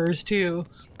grammatical errors too.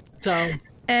 So.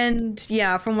 And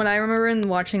yeah, from what I remember in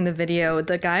watching the video,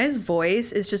 the guy's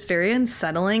voice is just very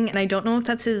unsettling. And I don't know if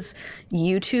that's his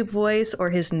YouTube voice or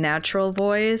his natural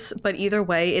voice, but either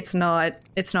way, it's not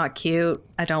cute.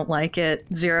 I don't like it.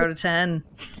 0 to 10.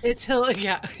 It's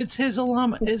his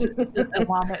Illuminati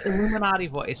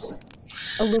voice.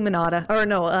 Illuminata. Or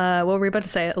no, what were we about to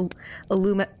say?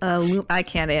 I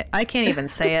can't even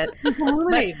say it. But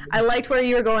I liked where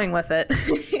you were going with it.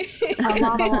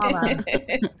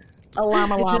 A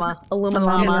llama.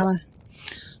 Illuminati.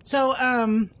 So,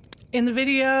 in the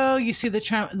video, you see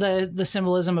the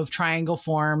symbolism of triangle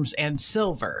forms and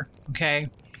silver. Okay,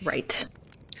 right.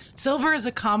 Silver is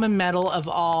a common metal of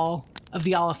all of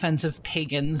the all-offensive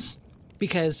pagans,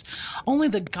 because only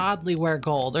the godly wear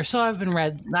gold, or so I've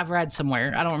read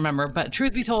somewhere. I don't remember, but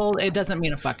truth be told, it doesn't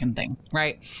mean a fucking thing,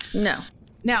 right? No.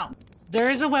 Now, there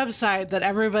is a website that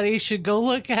everybody should go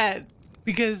look at,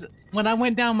 because when I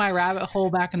went down my rabbit hole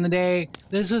back in the day,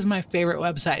 this was my favorite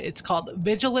website. It's called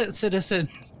Vigilant Citizen.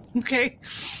 Okay?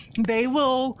 They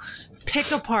will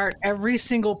pick apart every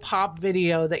single pop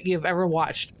video that you've ever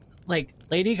watched. Like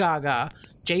Lady Gaga,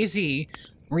 Jay-Z,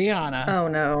 Rihanna. Oh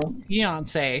no.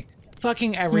 Beyonce.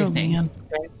 Fucking everything. Oh,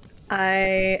 okay?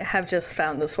 I have just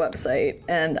found this website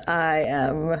and I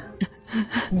am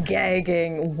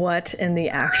gagging. What in the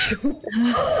actual?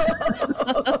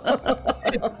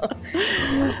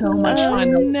 So much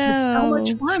fun. No. It's so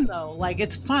much fun though. Like,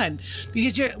 it's fun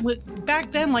because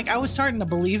back then, like, I was starting to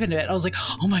believe in it. I was like,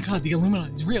 oh my God, the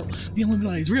Illuminati is real. The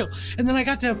Illuminati is real. And then I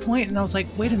got to a point and I was like,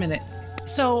 wait a minute.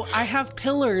 So I have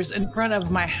pillars in front of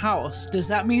my house. Does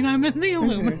that mean I'm in the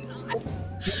Illuminati?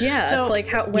 Yeah. So, it's like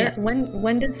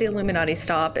when does the Illuminati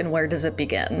stop and where does it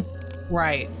begin?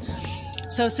 Right.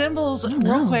 So symbols,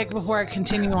 real quick before I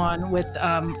continue on with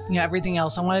everything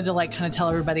else, I wanted to kind of tell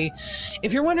everybody,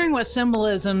 if you're wondering what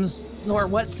symbolism is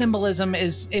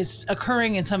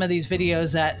occurring in some of these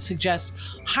videos that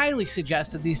highly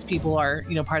suggest that these people are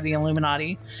part of the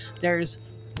Illuminati, there's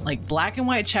black and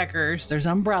white checkers, there's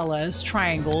umbrellas,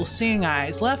 triangles, seeing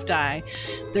eyes, left eye.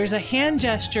 There's a hand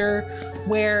gesture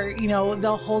where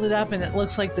they'll hold it up and it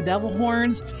looks like the devil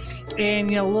horns.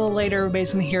 And a little later,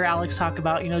 everybody's going to hear Alex talk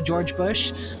about George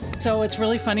Bush. So it's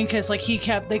really funny because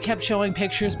they kept showing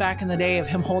pictures back in the day of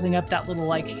him holding up that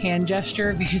little hand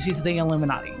gesture because he's the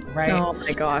Illuminati, right? Oh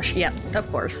my gosh, yeah,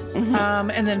 of course.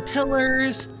 And then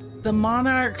pillars, the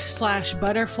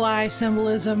monarch/butterfly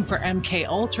symbolism for MK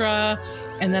Ultra,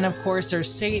 and then of course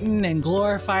there's Satan and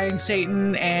glorifying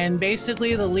Satan, and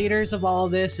basically the leaders of all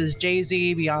of this is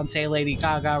Jay-Z, Beyonce, Lady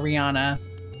Gaga, Rihanna.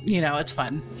 It's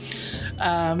fun.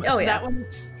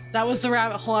 That was the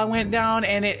rabbit hole I went down,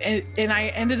 and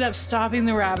I ended up stopping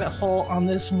the rabbit hole on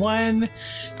this one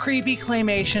creepy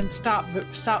claymation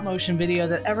stop motion video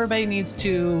that everybody needs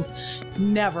to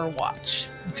never watch.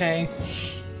 Okay,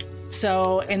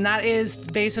 so and that is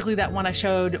basically that one I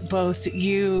showed both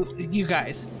you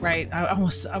guys, right? I'm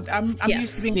used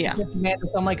to being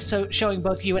Amanda, so I'm showing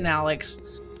both you and Alex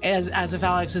as if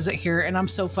Alex isn't here, and I'm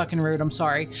so fucking rude. I'm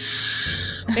sorry.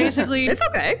 Basically, it's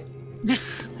okay.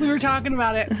 We were talking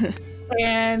about it,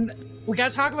 and we got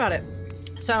to talk about it.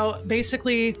 So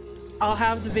basically, I'll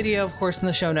have the video, of course, in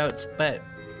the show notes. But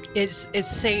it's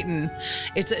Satan.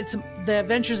 It's the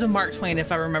Adventures of Mark Twain,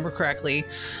 if I remember correctly.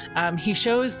 He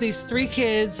shows these three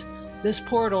kids this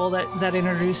portal that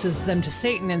introduces them to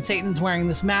Satan, and Satan's wearing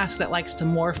this mask that likes to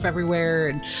morph everywhere,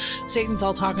 and Satan's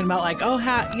all talking about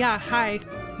hi,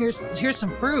 here's some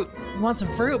fruit. You want some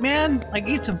fruit, man?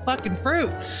 Eat some fucking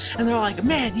fruit. And they're all like,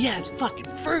 man, yes, fucking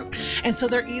fruit. And so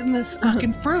they're eating this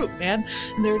fucking fruit, man.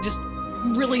 And they're just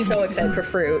really so excited for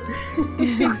fruit.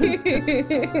 I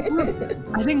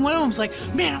think one of them's like,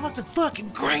 man, I want some fucking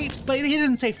grapes, but he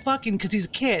didn't say fucking because he's a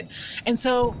kid. And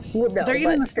so they're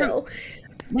eating the fruit.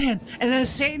 Man, and then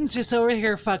Satan's just over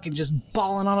here fucking just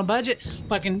balling on a budget.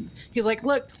 Fucking, he's like,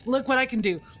 look what I can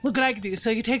do. Look what I can do.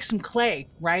 So he takes some clay,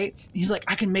 right? He's like,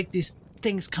 I can make these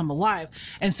things come alive.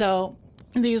 And so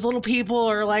these little people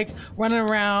are running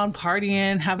around,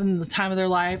 partying, having the time of their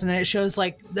life. And then it shows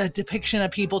the depiction of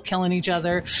people killing each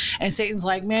other. And Satan's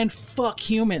like, man, fuck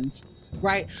humans,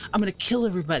 right? I'm going to kill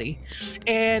everybody.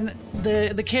 And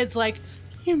the kid's like,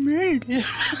 you made it.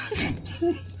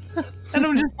 And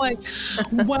I'm just like,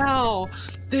 wow,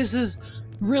 this is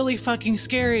really fucking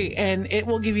scary, and it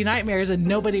will give you nightmares, and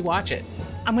nobody watch it.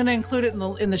 I'm going to include it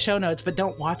in the show notes, but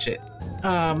don't watch it.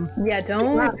 Don't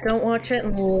watch it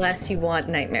unless you want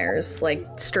nightmares,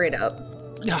 straight up.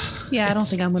 Yeah, I don't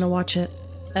think I'm going to watch it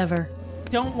ever.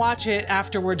 Don't watch it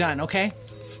after we're done, okay?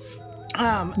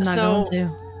 I'm not going to.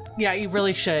 Yeah, you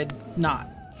really should not.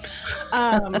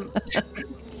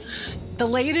 The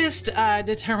latest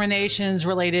determinations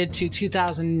related to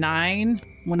 2009,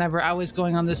 whenever I was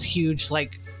going on this huge,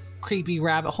 creepy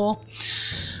rabbit hole.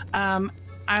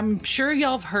 I'm sure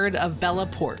y'all have heard of Bella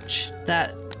Porch,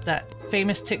 that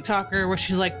famous TikToker where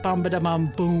she's like bum ba da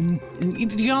bum boom.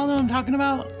 Do y'all know what I'm talking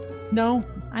about? No?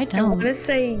 I I don't. want to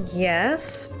say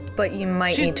yes, but you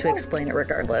might need to explain it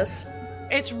regardless.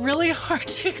 It's really hard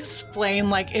to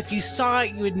explain. If you saw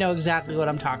it, you would know exactly what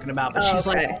I'm talking about. But she's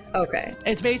okay.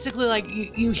 It's basically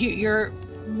you're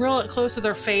real close to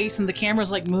their face, and the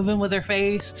camera's moving with her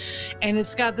face, and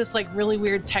it's got this really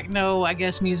weird techno, I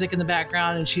guess, music in the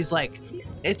background, and she's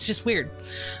it's just weird.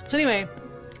 So anyway,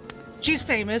 she's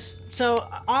famous. So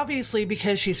obviously,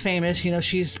 because she's famous,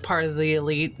 she's part of the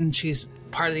elite, and she's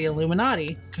part of the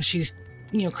Illuminati because she's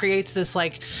creates this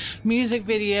music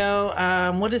video.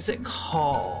 What is it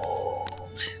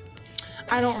called?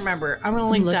 I don't remember. I'm gonna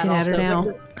link that also. Looking at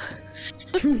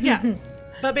her now. Yeah,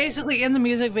 but basically in the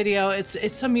music video,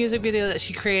 it's some music video that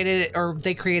she created, or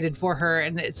they created for her,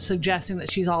 and it's suggesting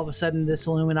that she's all of a sudden this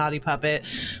Illuminati puppet.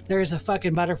 There's a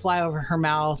fucking butterfly over her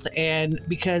mouth, and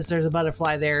because there's a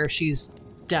butterfly there, she's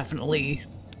definitely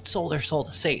sold her soul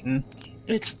to Satan.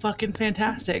 It's fucking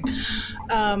fantastic.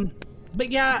 But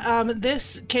yeah,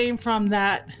 this came from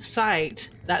that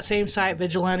same site,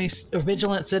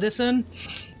 Vigilant Citizen.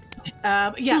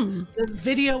 The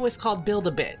video was called Build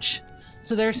a Bitch.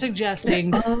 So they're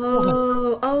suggesting...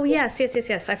 Oh, yes.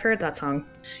 I've heard that song.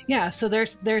 Yeah, so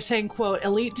they're saying, quote,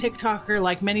 elite TikToker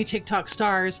like many TikTok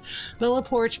stars, Bella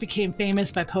Porch became famous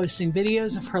by posting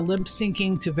videos of her lip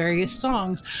syncing to various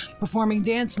songs, performing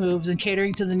dance moves, and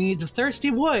catering to the needs of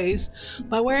thirsty boys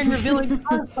by wearing revealing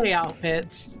cosplay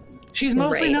outfits. She's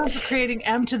mostly known for creating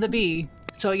M to the B,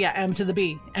 So yeah, M to the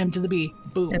B.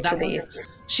 Boom. M to B.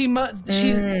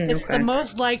 It's the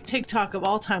most liked TikTok of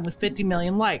all time with 50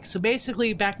 million likes. So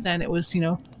basically back then it was,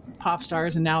 pop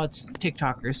stars, and now it's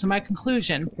TikTokers. So my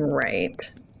conclusion. Right.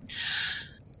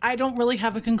 I don't really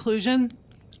have a conclusion.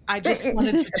 I just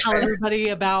wanted to tell everybody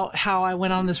about how I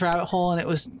went on this rabbit hole and it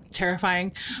was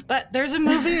terrifying. But there's a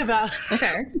movie about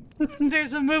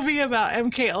there's a movie about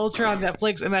MK Ultra on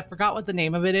Netflix, and I forgot what the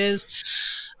name of it is.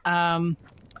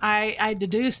 I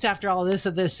deduced after all this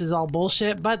that this is all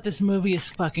bullshit, but this movie is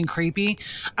fucking creepy.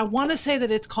 I want to say that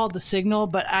it's called The Signal,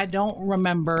 but I don't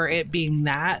remember it being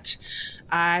that.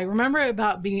 I remember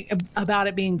about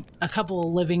it being a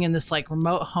couple living in this like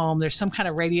remote home. There's some kind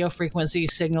of radio frequency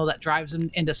signal that drives them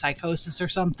into psychosis or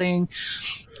something.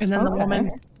 And then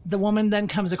the woman then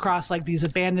comes across like these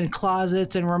abandoned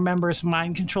closets and remembers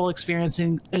mind control experiments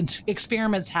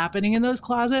happening in those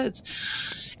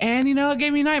closets. And, it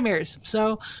gave me nightmares.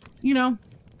 So,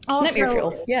 also, nightmare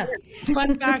fuel. Yeah.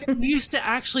 Fun fact, we used to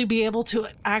actually be able to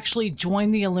actually join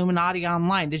the Illuminati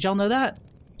online. Did y'all know that?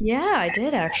 Yeah, I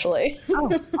did actually.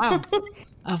 Oh, wow.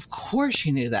 Of course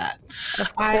you knew that.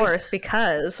 Of course,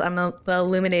 because I'm the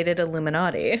illuminated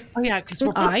Illuminati. Oh, yeah, because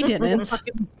I didn't.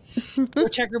 We're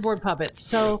checkerboard puppets.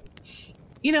 So,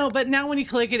 but now when you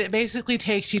click it, it basically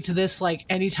takes you to this like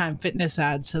Anytime Fitness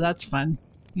ad. So that's fun,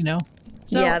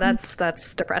 So, yeah,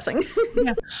 that's depressing.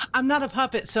 Yeah, I'm not a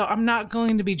puppet, so I'm not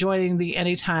going to be joining the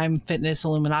Anytime Fitness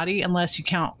Illuminati unless you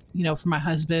count, for my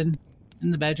husband in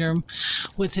the bedroom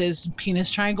with his penis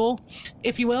triangle,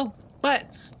 if you will. But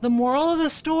the moral of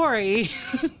the story,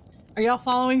 are y'all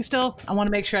following still? I want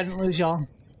to make sure I didn't lose y'all.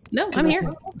 No, I'm here.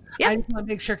 Yeah. I just want to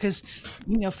make sure because,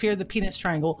 fear the penis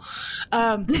triangle.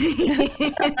 I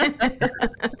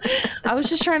was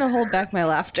just trying to hold back my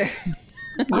laughter.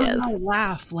 Yes. Oh,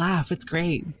 laugh. It's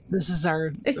great. This is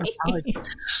our college.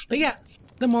 But yeah,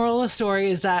 the moral of the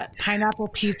story is that pineapple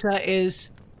pizza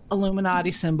is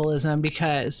Illuminati symbolism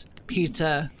because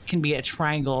pizza can be a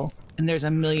triangle and there's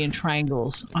a million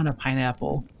triangles on a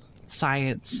pineapple.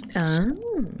 Science.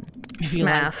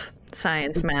 Math.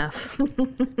 Science, math.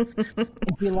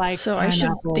 If you like so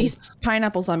these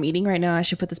pineapples I'm eating right now, I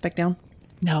should put this back down?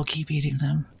 No, keep eating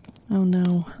them. Oh,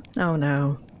 no. Oh,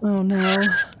 no. Oh, no.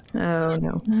 Oh,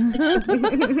 no.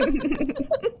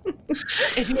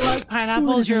 If you like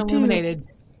pineapples, you're illuminated.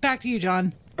 Back to you,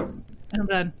 John. I'm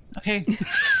done. Okay.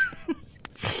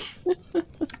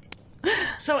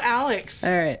 So, Alex.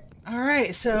 All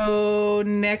right. So,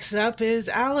 next up is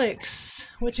Alex.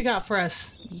 What you got for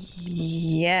us?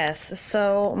 Yes.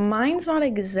 So, mine's not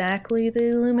exactly the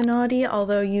Illuminati,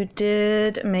 although you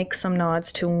did make some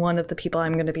nods to one of the people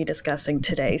I'm going to be discussing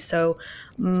today. So,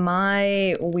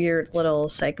 my weird little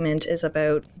segment is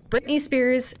about Britney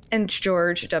Spears and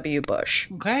George W.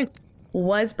 Bush. Okay.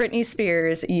 Was Britney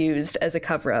Spears used as a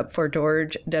cover-up for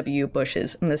George W.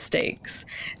 Bush's mistakes?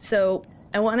 So,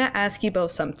 I want to ask you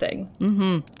both something.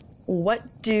 Mm-hmm. What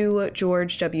do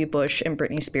George W. Bush and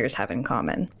Britney Spears have in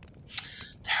common?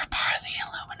 They're part of the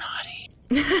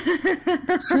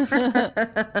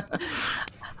Illuminati.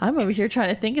 I'm over here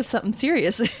trying to think of something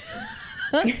serious.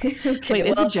 Okay, wait,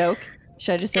 it's a joke.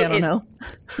 Should I just say I don't know?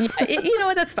 Yeah, you know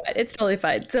what? That's fine. It's totally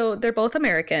fine. So they're both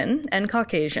American and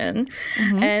Caucasian,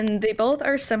 and they both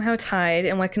are somehow tied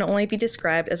in what can only be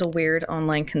described as a weird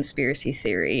online conspiracy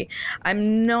theory.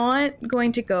 I'm not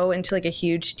going to go into like a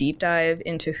huge deep dive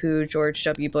into who George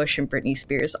W. Bush and Britney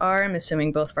Spears are. I'm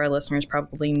assuming both of our listeners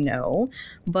probably know,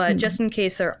 but just in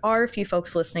case there are a few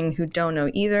folks listening who don't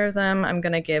know either of them, I'm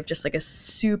going to give just like a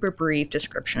super brief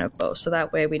description of both. So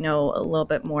that way we know a little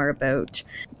bit more about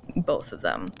both of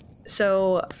them.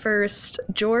 So first,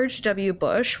 George W.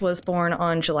 Bush was born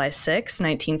on July 6,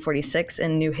 1946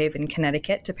 in New Haven,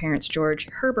 Connecticut to parents George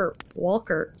Herbert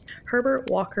Walker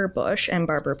Bush and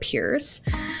Barbara Pierce.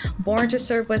 Born to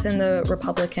serve within the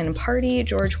Republican Party,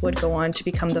 George would go on to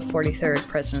become the 43rd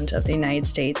President of the United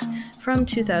States from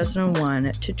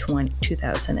 2001 to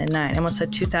 2009. I almost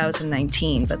said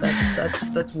 2019, but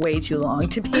that's way too long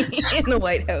to be in the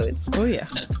White House. Oh, yeah.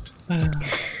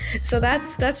 So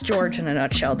that's George in a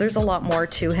nutshell. There's a lot more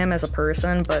to him as a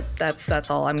person, but that's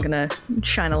all I'm gonna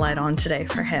shine a light on today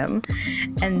for him.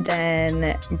 And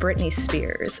then Britney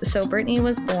Spears. So Britney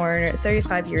was born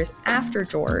 35 years after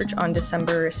George on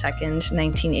December 2nd,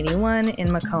 1981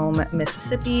 in Macomb,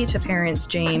 Mississippi to parents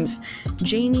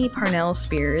Jamie Parnell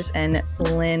Spears and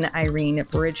Lynn Irene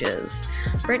Bridges.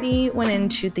 Britney went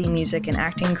into the music and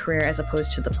acting career as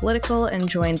opposed to the political and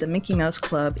joined the Mickey Mouse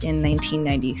Club in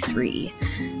 1993.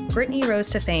 Britney rose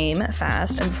to fame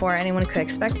fast, and before anyone could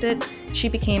expect it, she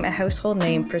became a household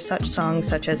name for such songs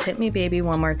such as Hit Me Baby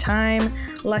One More Time,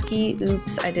 Lucky,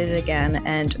 Oops, I Did It Again,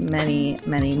 and many,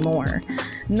 many more.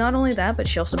 Not only that, but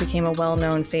she also became a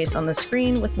well-known face on the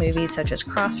screen with movies such as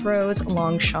Crossroads,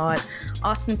 Long Shot,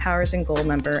 Austin Powers and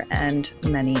Goldmember, and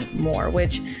many more,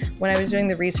 which when I was doing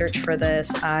the research for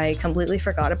this, I completely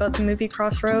forgot about the movie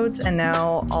Crossroads, and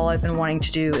now all I've been wanting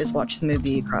to do is watch the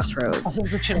movie Crossroads.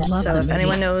 So if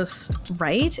anyone knows,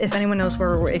 if anyone knows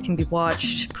where it can be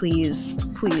watched, please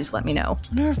let me know.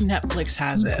 I wonder if Netflix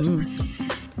has it.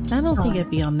 I don't think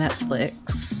it'd be on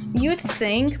Netflix. You'd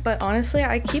think, but honestly,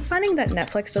 I keep finding that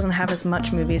Netflix doesn't have as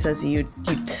much movies as you'd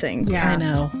think. Yeah. I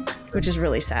know. Which is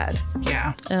really sad.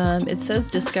 Yeah. It says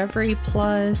Discovery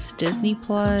Plus, Disney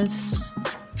Plus,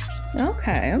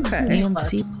 Okay.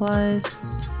 AMC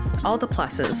Plus. All the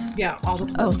pluses. Yeah, all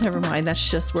the... Oh, never mind. That's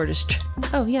just where just...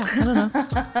 Oh, yeah. I don't know.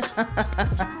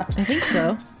 I think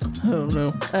so. Oh,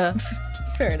 no.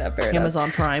 Fair enough.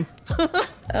 Amazon Prime.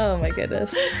 Oh my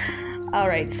goodness. All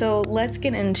right, so let's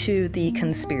get into the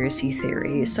conspiracy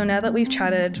theory. So now that we've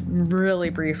chatted really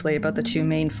briefly about the two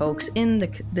main folks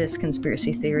in this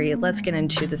conspiracy theory, let's get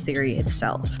into the theory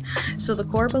itself. So the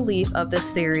core belief of this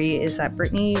theory is that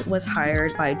Britney was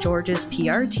hired by George's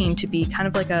PR team to be kind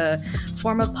of like a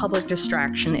form of public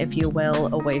distraction, if you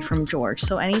will, away from George.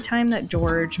 So anytime that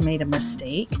George made a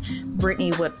mistake,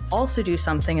 Britney would also do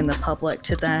something in the public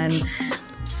to then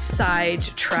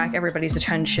sidetrack everybody's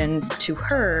attention to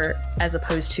her as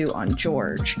opposed to on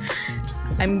George.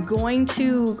 I'm going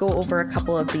to go over a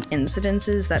couple of the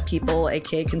incidences that people,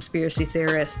 aka conspiracy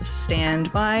theorists,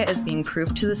 stand by as being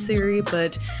proof to this theory,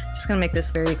 but I'm just going to make this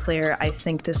very clear. I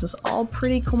think this is all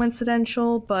pretty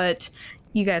coincidental, but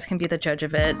you guys can be the judge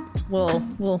of it.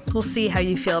 We'll see how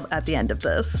you feel at the end of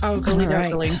this. Oh,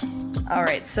 definitely. All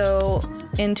right, so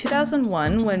in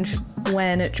 2001,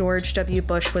 when George W.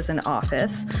 Bush was in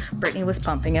office, Britney was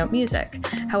pumping out music.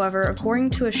 However, according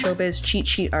to a Showbiz cheat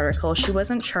sheet article, she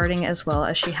wasn't charting as well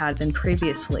as she had been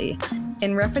previously.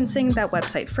 In referencing that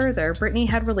website further, Britney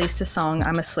had released a song,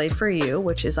 I'm a Slave for You,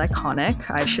 which is iconic,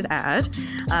 I should add,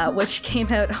 which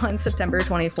came out on September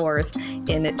 24th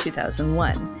in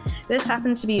 2001. This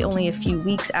happens to be only a few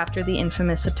weeks after the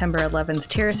infamous September 11th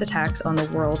terrorist attacks on the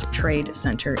World Trade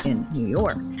Center in New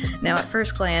York. Now, at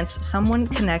first glance, someone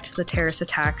connects the terrorist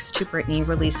attacks to Britney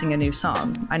releasing a new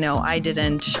song. I know I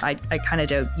didn't. I kind of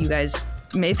doubt you guys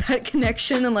made that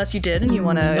connection unless you did and you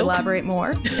want to elaborate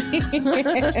more.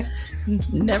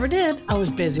 Never did. I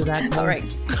was busy that day. All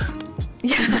right.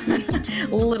 Yeah,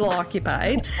 a little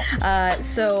occupied.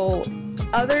 So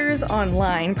others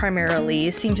online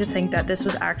primarily seem to think that this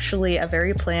was actually a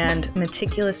very planned,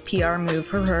 meticulous PR move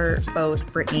for both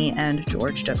Britney and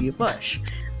George W. Bush.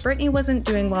 Britney wasn't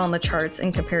doing well on the charts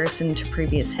in comparison to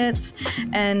previous hits,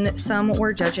 and some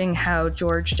were judging how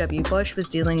George W. Bush was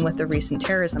dealing with the recent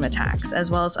terrorism attacks,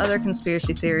 as well as other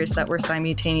conspiracy theories that were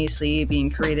simultaneously being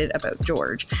created about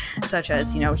George, such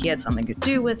as, he had something to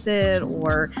do with it,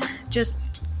 or just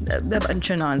a bunch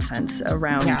of nonsense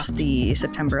around the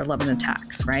September 11th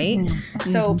attacks, right? Mm-hmm.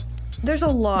 So there's a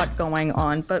lot going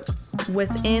on, but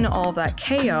within all that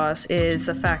chaos is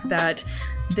the fact that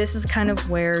this is kind of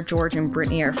where George and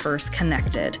Britney are first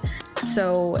connected.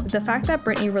 So the fact that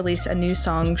Britney released a new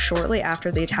song shortly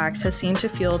after the attacks has seemed to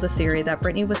fuel the theory that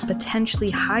Britney was potentially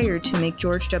hired to make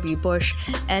George W. Bush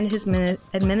and his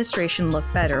administration look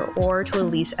better, or to at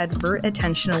least divert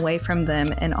attention away from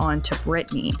them and on to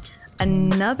Britney.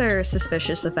 Another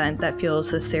suspicious event that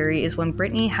fuels this theory is when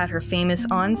Britney had her famous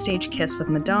on-stage kiss with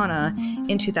Madonna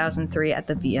in 2003 at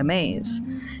the VMAs.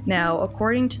 Now,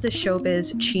 according to the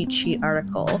Showbiz cheat sheet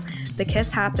article, the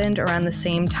kiss happened around the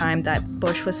same time that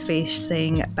Bush was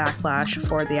facing backlash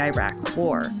for the Iraq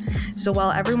War. So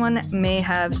while everyone may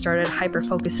have started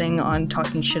hyper-focusing on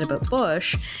talking shit about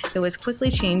Bush, it was quickly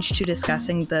changed to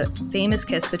discussing the famous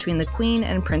kiss between the Queen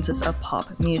and Princess of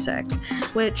Pop music,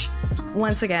 which,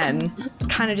 once again,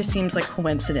 kind of just seems like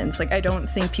coincidence. Like, I don't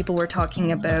think people were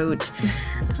talking about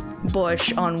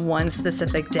Bush on one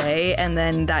specific day, and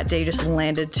then that day just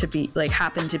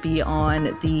happened to be on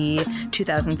the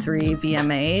 2003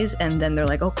 VMAs, and then they're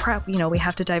like, oh crap, we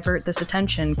have to divert this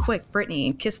attention. Quick,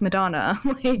 Britney, kiss Madonna.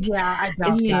 I doubt that.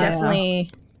 Definitely.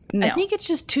 No. I think it's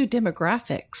just two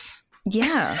demographics.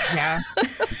 Yeah.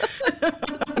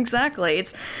 Exactly.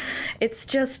 It's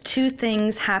just two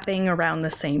things happening around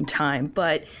the same time,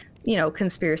 but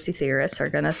conspiracy theorists are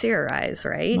going to theorize,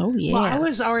 right? Oh, yeah. Well, I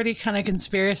was already kind of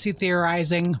conspiracy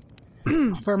theorizing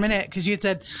for a minute because you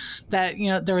said that,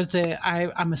 there was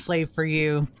I'm a slave for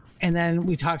you. And then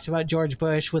we talked about George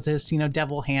Bush with his,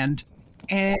 devil hand.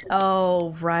 And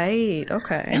oh, right.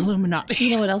 Okay. Illuminati.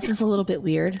 You know what else is a little bit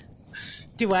weird?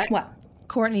 Do what? What?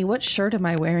 Courtney, what shirt am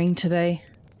I wearing today?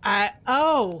 Fuck.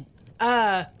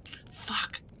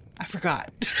 I forgot.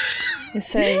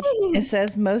 It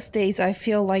says most days I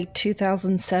feel like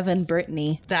 2007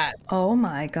 Britney. That. Oh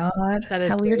my God. That is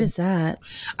How weird is that?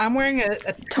 I'm wearing a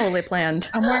Totally planned.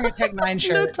 I'm wearing a Tech 9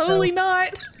 shirt. No, totally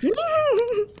not.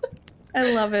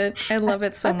 I love it. I love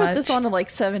it so I much. put this on at like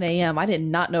 7 a.m. I did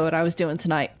not know what I was doing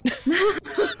tonight.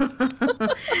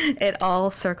 It all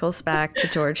circles back to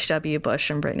George W. Bush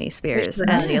and Britney Spears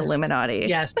and the Illuminati.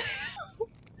 Yes.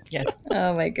 Yeah.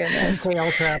 Oh my goodness.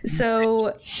 Ultra.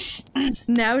 So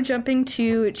now jumping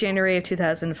to January of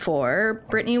 2004,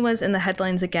 Britney was in the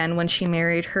headlines again when she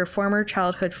married her former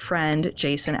childhood friend,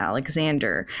 Jason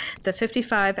Alexander. The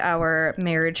 55-hour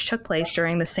marriage took place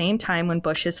during the same time when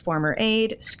Bush's former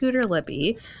aide, Scooter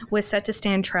Libby, was set to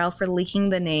stand trial for leaking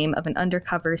the name of an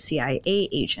undercover CIA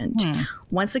agent.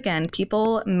 Once again,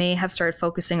 people may have started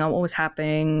focusing on what was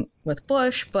happening with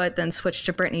Bush, but then switched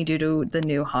to Britney due to the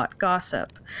new hot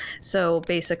gossip. So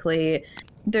basically,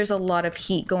 there's a lot of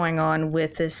heat going on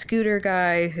with this Scooter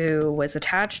guy who was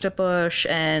attached to Bush,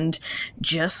 and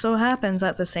just so happens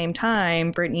at the same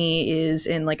time, Britney is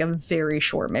in like a very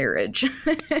short marriage.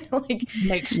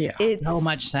 Makes so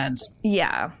much sense.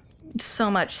 Yeah.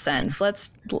 So much sense.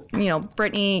 Let's,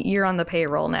 Britney, you're on the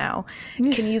payroll now.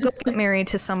 Can you go get married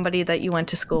to somebody that you went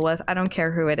to school with? I don't care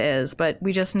who it is, but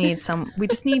we just need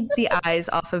the eyes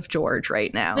off of George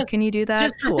right now. Can you do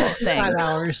that? Just cool. 5 Thanks.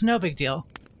 hours. No big deal.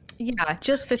 Yeah,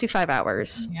 just 55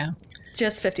 hours. Yeah.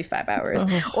 Just 55 hours.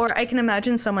 Or I can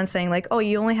imagine someone saying like, oh,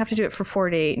 you only have to do it for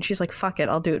 48. And she's like, fuck it,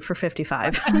 I'll do it for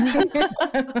 55.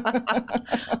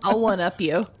 I'll one up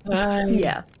you.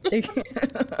 Yeah.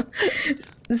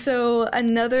 So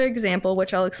another example,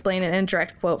 which I'll explain in a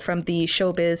direct quote from the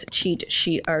Showbiz Cheat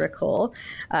Sheet article,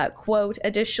 quote,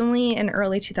 additionally, in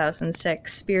early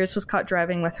 2006, Spears was caught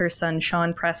driving with her son,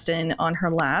 Sean Preston, on her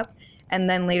lap, and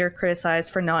then later criticized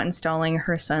for not installing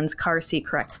her son's car seat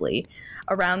correctly.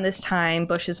 Around this time,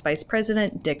 Bush's vice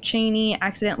president, Dick Cheney,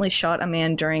 accidentally shot a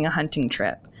man during a hunting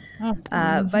trip.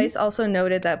 Vice also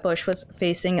noted that Bush was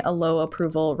facing a low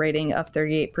approval rating of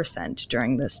 38%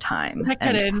 during this time.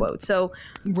 End quote. So,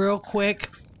 real quick.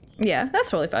 Yeah,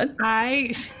 that's really fun.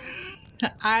 I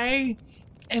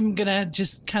am gonna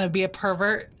just kind of be a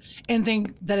pervert and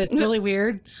think that it's really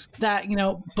weird that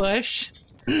Bush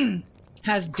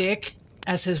has Dick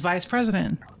as his vice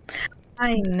president.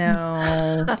 I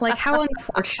know. Like, how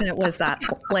unfortunate was that?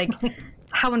 Like,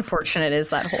 how unfortunate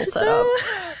is that whole setup?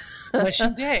 Bush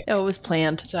and Dick. It was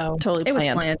planned. So totally it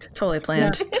planned. was planned. Totally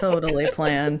planned. Yeah. Totally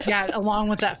planned. Yeah, along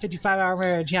with that 55-hour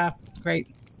marriage. Yeah, great.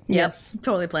 Yes,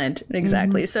 totally planned.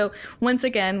 Exactly. So once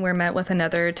again, we're met with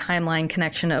another timeline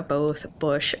connection of both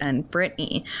Bush and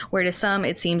Britney, where to some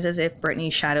it seems as if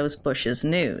Britney shadows Bush's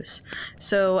news.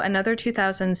 So another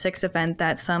 2006 event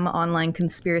that some online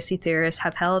conspiracy theorists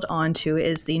have held on to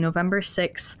is the November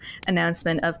 6th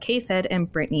announcement of K-Fed and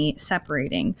Britney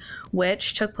separating,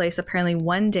 which took place apparently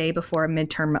one day before a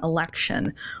midterm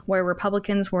election, where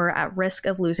Republicans were at risk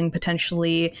of losing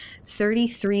potentially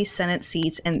 33 Senate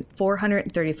seats and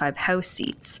 435 House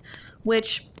seats,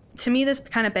 which to me this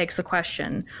kind of begs the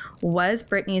question, was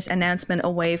Britney's announcement a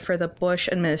way for the Bush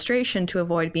administration to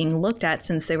avoid being looked at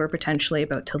since they were potentially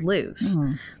about to lose?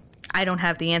 I don't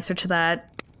have the answer to that.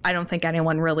 I don't think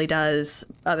anyone really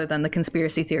does, other than the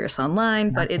conspiracy theorists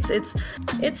online. But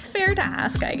it's fair to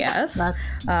ask, I guess.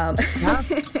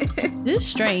 It is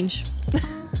strange,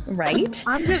 right?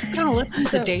 I'm just kind of looking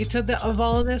at the dates of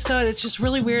all of this, though. It's just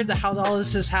really weird that how all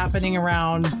this is happening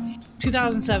around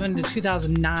 2007 to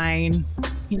 2009.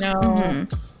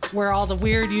 Where all the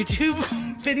weird YouTube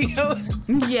videos.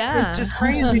 Yeah, it's just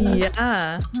crazy.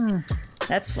 Yeah.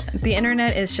 That's the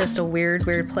internet is just a weird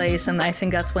place, and I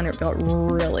think that's when it got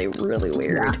really, really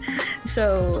weird. Yeah.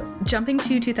 So, jumping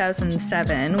to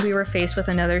 2007, we were faced with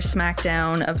another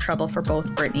smackdown of trouble for both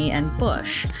Britney and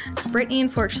Bush. Britney,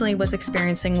 unfortunately, was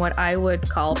experiencing what I would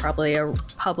call probably a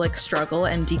public struggle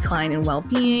and decline in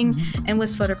well-being, and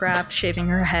was photographed shaving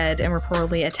her head and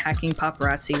reportedly attacking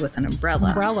paparazzi with an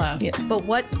umbrella. Yeah. But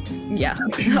what? Yeah.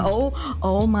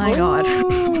 Oh my God.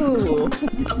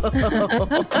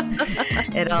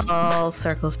 It all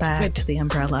circles back to the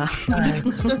umbrella.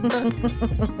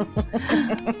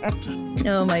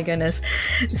 Oh my goodness.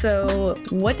 So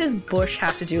what does Bush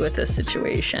have to do with this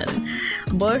situation?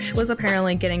 Bush was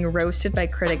apparently getting roasted by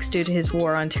critics due to his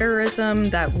war on terrorism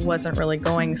that wasn't really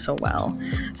going so well.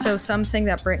 So some think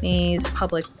that Britney's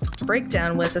public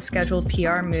breakdown was a scheduled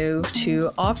PR move to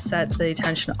offset the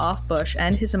attention off Bush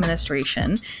and his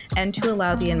administration, and to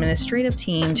allow the administrative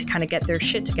team to kind of get their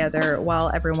shit together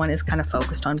while everyone is kind of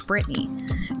focused on Britney.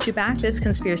 To back this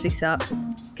conspiracy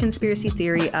conspiracy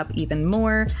theory up even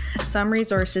more. Some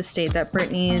resources state that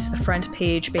Britney's front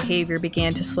page behavior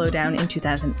began to slow down in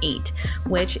 2008,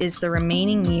 which is the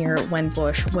remaining year when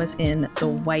Bush was in the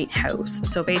White House.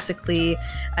 So basically,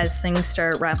 as things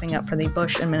start wrapping up for the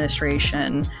Bush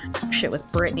administration, shit with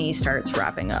Britney starts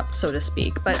wrapping up, so to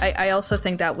speak. But I also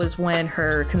think that was when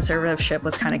her conservative ship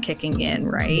was kind of kicking in,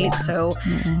 right? Yeah. So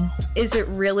is it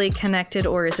really connected,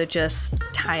 or is it just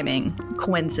timing,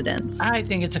 coincidence? I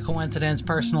think it's a coincidence,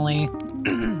 personally.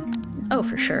 Oh,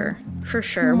 for sure. For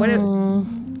sure.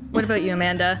 What about you,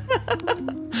 Amanda?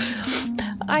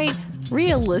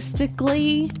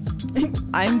 Realistically,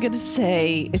 I'm going to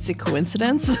say it's a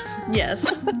coincidence.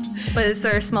 Yes. But is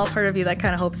there a small part of you that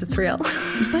kind of hopes it's real? But,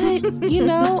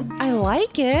 I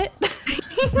like it.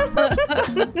 You know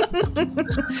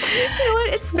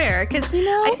what? It's fair, because,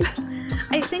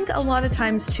 I think a lot of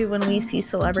times, too, when we see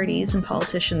celebrities and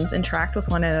politicians interact with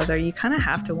one another, you kind of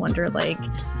have to wonder, like,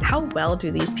 how well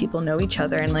do these people know each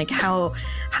other? And, like, how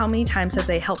many times have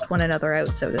they helped one another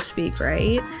out, so to speak,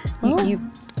 right? You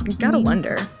gotta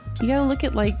wonder. You gotta look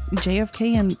at, like,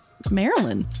 JFK and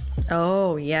Marilyn.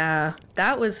 Oh, yeah.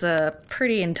 That was a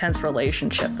pretty intense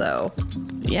relationship, though.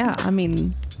 Yeah, I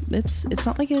mean, it's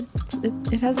not like it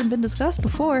hasn't been discussed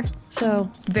before, so.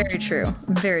 Very true.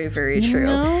 Very, very true.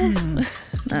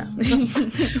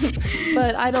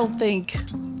 But I don't think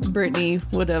Britney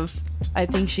would have. I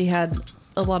think she had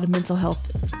a lot of mental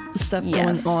health stuff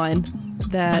going on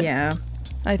that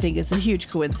I think is a huge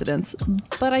coincidence.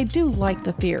 But I do like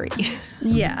the theory.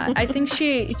 Yeah, I think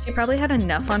she probably had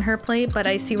enough on her plate, but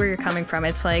I see where you're coming from.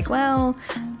 It's like, well,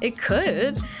 it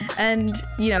could. And,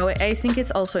 I think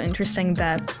it's also interesting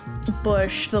that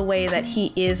Bush, the way that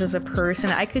he is as a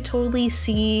person, I could totally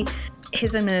see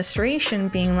his administration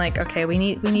being like, okay, we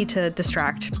need to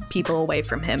distract people away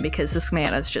from him because this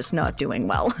man is just not doing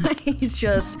well. he's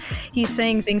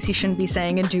saying things he shouldn't be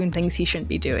saying and doing things he shouldn't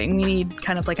be doing. We need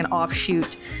kind of like an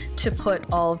offshoot to put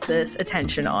all of this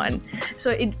attention on.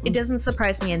 So it doesn't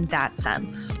surprise me in that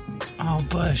sense. Oh,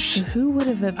 Bush. So who would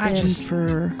have it been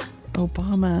for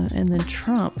Obama and then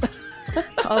Trump?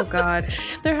 Oh, God.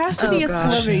 There has to be a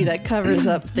celebrity that covers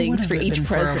up things for each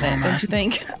president, don't you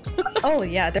think? Oh,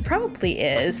 yeah, there probably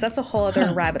is. That's a whole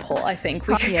other rabbit hole, I think.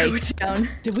 We could go down.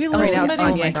 Did we lose somebody?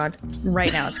 Oh, my God.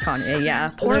 Right now it's Kanye,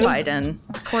 yeah. Poor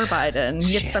Biden.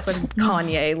 You get stuck with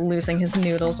Kanye losing his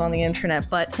noodles on the internet.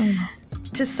 But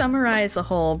to summarize the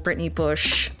whole Britney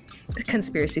Bush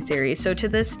conspiracy theory. So to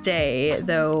this day,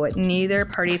 though, neither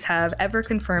parties have ever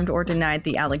confirmed or denied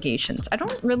the allegations. I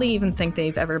don't really even think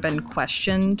they've ever been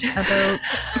questioned about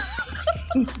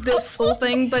this whole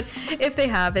thing, but if they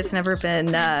have, it's never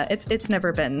been it's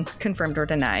never been confirmed or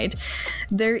denied.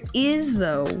 There is,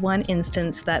 though, one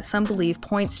instance that some believe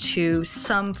points to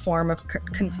some form of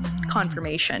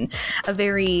confirmation, a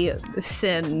very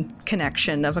thin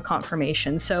connection of a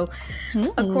confirmation. So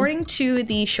according to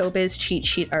the Showbiz Cheat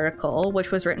Sheet article,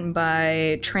 which was written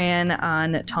by Tran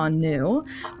Anh Ton Nu,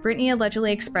 Britney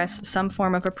allegedly expressed some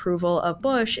form of approval of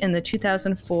Bush in the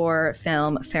 2004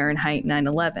 film Fahrenheit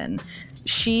 9/11.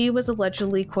 She was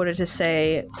allegedly quoted to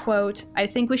say, quote, "I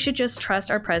think we should just trust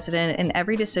our president in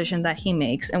every decision that he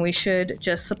makes, and we should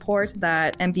just support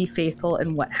that and be faithful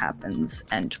in what happens,"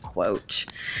 end quote.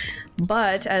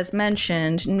 But, as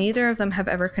mentioned, neither of them have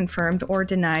ever confirmed or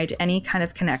denied any kind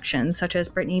of connection, such as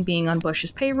Britney being on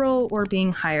Bush's payroll or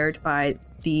being hired by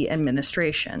the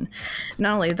administration.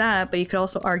 Not only that, but you could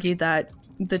also argue that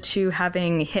the two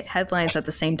having hit headlines at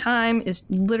the same time is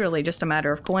literally just a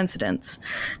matter of coincidence.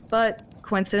 But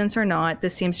coincidence or not,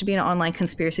 this seems to be an online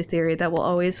conspiracy theory that will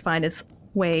always find its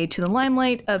way to the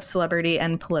limelight of celebrity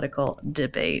and political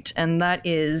debate. And that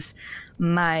is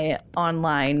my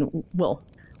online, well,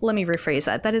 let me rephrase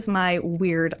that. That is my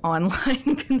weird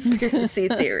online conspiracy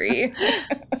theory.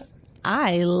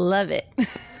 I love it.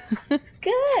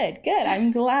 Good.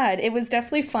 I'm glad. It was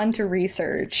definitely fun to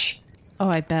research. Oh,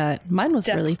 I bet. Mine was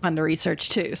really fun to research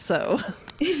too, so.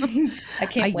 I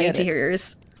can't wait to hear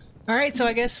yours. All right, so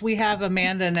I guess we have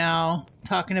Amanda now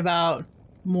talking about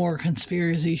more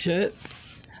conspiracy shit.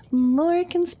 More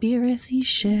conspiracy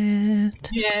shit.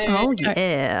 Yay. Oh,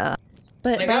 yeah.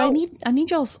 But I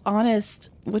need y'all's honest,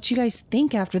 what you guys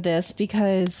think after this,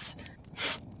 because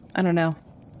I don't know.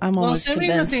 I'm almost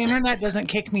convinced. Well, assuming that the internet doesn't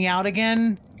kick me out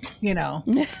again,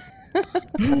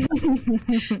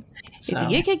 So.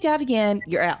 If you get kicked out again,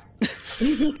 you're out.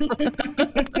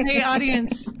 Hey,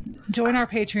 audience, join our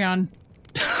Patreon.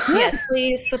 Yes,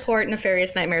 please support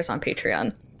Nefarious Nightmares on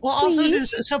Patreon. Well, also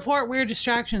just support Weird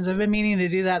Distractions. I've been meaning to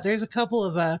do that. There's a couple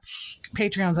of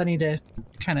Patreons I need to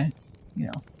kind of,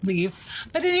 leave.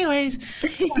 But anyways,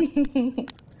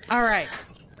 all right.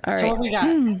 All right. So what we got?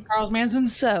 Charles Manson?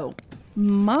 So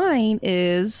mine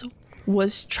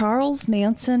was Charles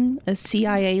Manson a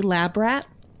CIA lab rat?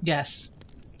 Yes.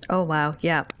 Oh, wow.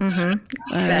 Yeah.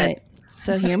 Mm-hmm. All right.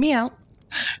 So hear me out.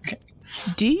 Okay.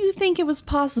 Do you think it was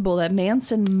possible that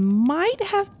Manson might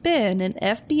have been an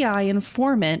FBI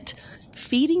informant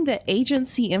feeding the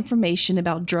agency information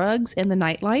about drugs and the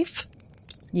nightlife?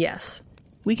 Yes.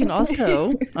 We can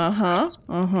also,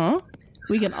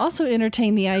 we can also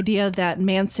entertain the idea that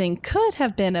Manson could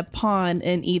have been a pawn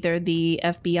in either the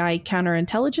FBI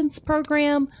counterintelligence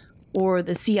program or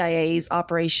the CIA's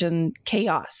Operation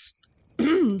Chaos.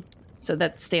 So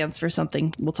that stands for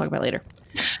something we'll talk about later.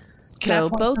 So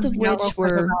both of which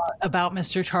were about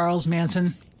Mr. Charles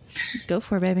Manson. Go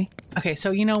for it, baby. Okay,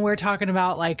 so we're talking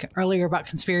about like earlier about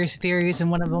conspiracy theories,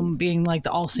 and one of them being like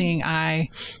the all-seeing eye.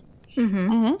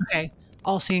 Mm-hmm. Okay,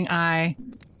 all-seeing eye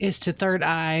is to third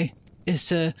eye is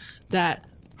to that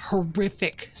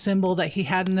horrific symbol that he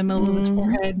had in the middle of his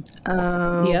forehead.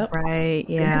 Oh, Yep. Right.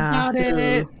 Yeah. Think about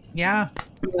it. Yeah.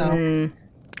 So,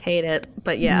 Hate it,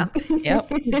 but yeah. Yep.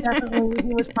 definitely,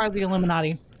 he was part of the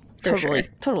Illuminati.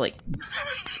 Totally.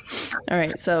 All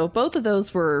right, so both of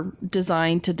those were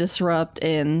designed to disrupt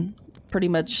and pretty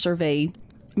much survey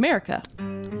America.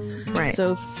 Right.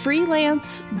 So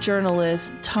freelance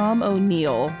journalist Tom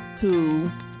O'Neill, who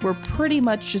we're pretty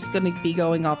much just going to be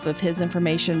going off of his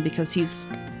information because he's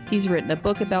written a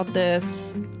book about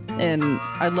this, and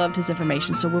I loved his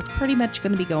information, so we're pretty much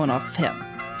going to be going off of him.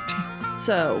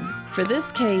 So for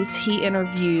this case, he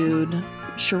interviewed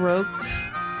Shirok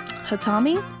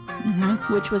Hatami,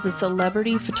 which was a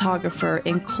celebrity photographer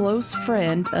and close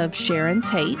friend of Sharon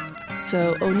Tate.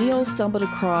 So O'Neill stumbled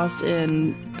across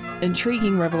an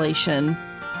intriguing revelation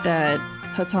that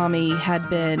Hatami had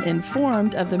been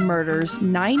informed of the murders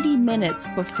 90 minutes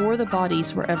before the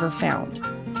bodies were ever found.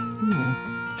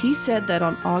 He said that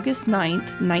on August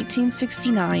 9th,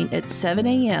 1969 at 7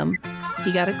 a.m.,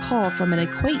 he got a call from an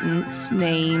acquaintance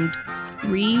named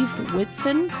Reeve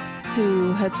Whitson,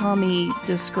 who Hatami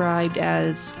described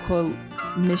as, quote,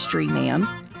 mystery man.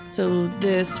 So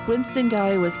this Winston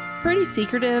guy was pretty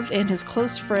secretive, and his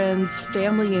close friends,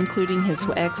 family including his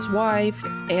ex-wife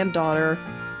and daughter,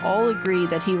 all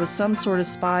agreed that he was some sort of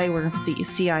spy working for the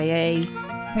CIA.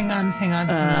 Hang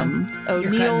on.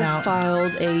 O'Neill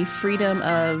filed a Freedom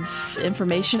of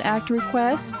Information Act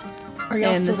request,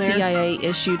 and the CIA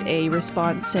issued a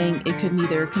response saying it could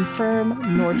neither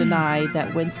confirm nor deny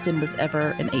that Winston was ever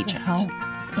an agent.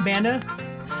 Amanda?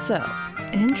 So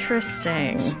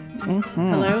interesting.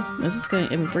 Hello? This is going.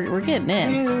 We're getting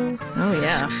in. Oh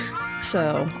yeah.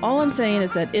 So all I'm saying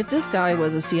is that if this guy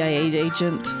was a CIA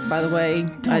agent, by the way,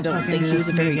 I don't think he's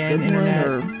a very good internet.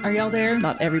 one. Are y'all there?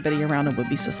 Not everybody around him would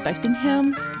be suspecting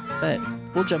him, but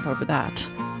we'll jump over that.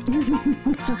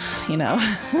 You know.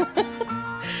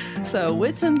 So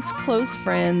Whitson's close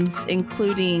friends,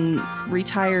 including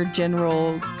retired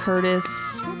General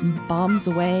Curtis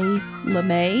Bombsaway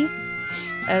LeMay,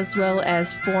 as well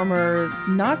as former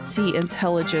Nazi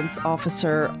intelligence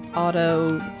officer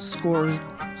Otto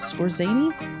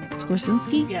Skorzeny?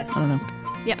 Yes. I don't know.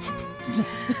 Yep.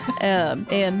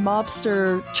 And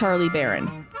mobster Charlie Barron.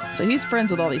 So he's friends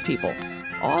with all these people.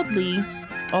 Oddly,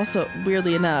 also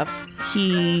weirdly enough,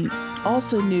 he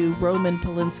also knew Roman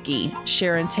Polanski,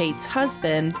 Sharon Tate's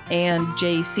husband, and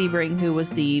Jay Sebring, who was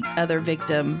the other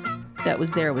victim that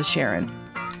was there with Sharon.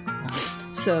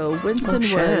 So Winston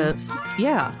was,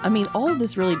 yeah, I mean, all of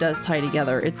this really does tie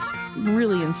together. It's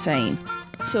really insane.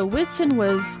 So Whitson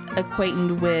was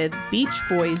acquainted with Beach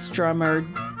Boys drummer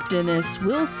Dennis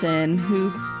Wilson,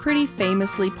 who pretty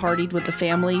famously partied with the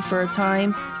family for a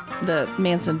time, the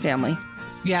Manson family.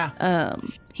 Yeah.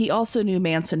 He also knew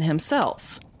Manson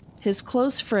himself. His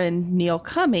close friend Neil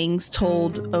Cummings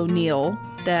told O'Neill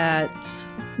that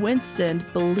Winston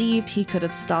believed he could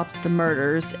have stopped the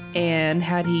murders, and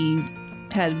had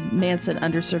Manson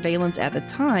under surveillance at the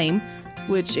time,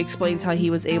 which explains how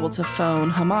he was able to phone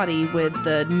Hamadi with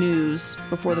the news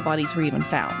before the bodies were even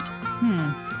found.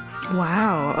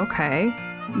 Wow, okay.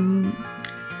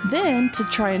 Then, to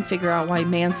try and figure out why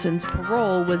Manson's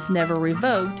parole was never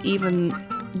revoked, even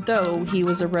though he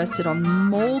was arrested on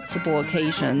multiple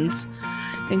occasions,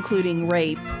 including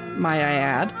rape, might I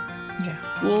add. Yeah.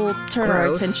 We'll turn our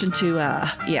Gross. attention to,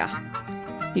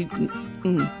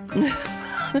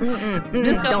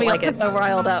 This got Don't me like it.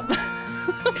 riled up.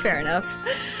 Fair enough.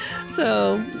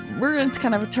 So we're going to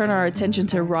kind of turn our attention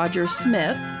to Roger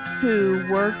Smith, who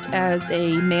worked as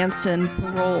a Manson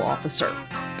parole officer.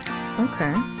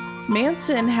 Okay.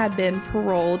 Manson had been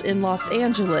paroled in Los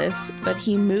Angeles, but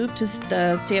he moved to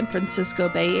the San Francisco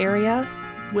Bay Area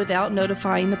without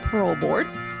notifying the parole board.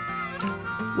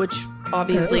 which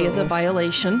obviously is a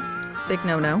violation. Big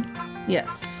no-no.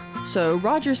 Yes. So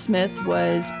Roger Smith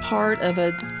was part of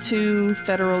 2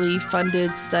 federally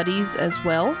funded studies as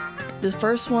well. The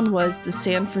first one was the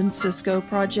San Francisco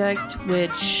Project,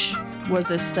 which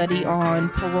was a study on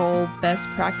parole best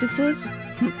practices.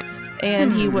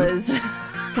 And he was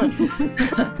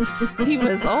he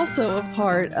was also a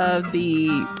part of the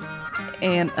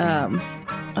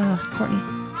Courtney.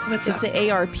 What's it's up?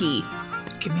 the ARP.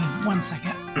 Give me 1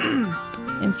 second.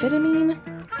 Amphetamine?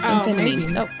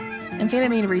 Maybe. Oh,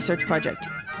 Amphetamine Research Project.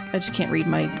 I just can't read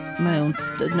my own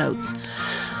notes.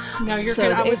 No, you're So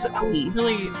good. I the was ARP.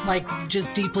 really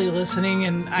just deeply listening,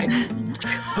 and I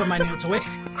put my notes away.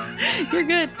 You're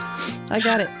good. I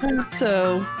got it.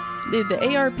 So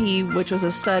the ARP, which was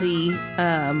a study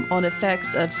on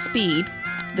effects of speed,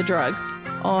 the drug,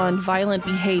 on violent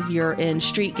behavior in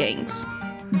street gangs.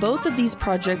 Both of these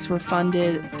projects were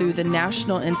funded through the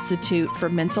National Institute for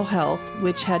Mental Health,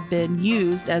 which had been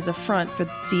used as a front for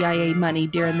the CIA money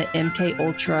during the MK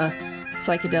Ultra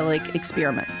psychedelic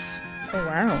experiments. Oh,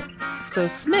 wow. So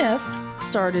Smith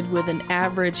started with an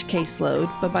average caseload,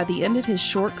 but by the end of his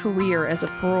short career as a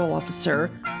parole officer,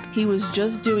 he was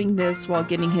just doing this while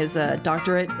getting his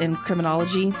doctorate in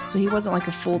criminology. So he wasn't like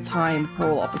a full-time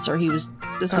parole officer. He was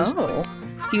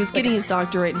getting his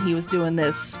doctorate, and he was doing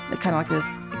this kind of like this,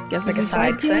 I guess, Like a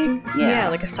side thing? Yeah,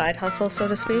 like a side hustle, so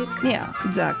to speak. Yeah,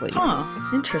 exactly. Huh.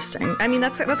 Interesting. I mean,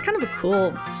 that's kind of a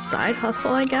cool side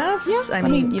hustle, I guess. Yeah, I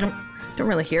mean, you don't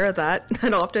really hear of that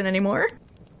often anymore.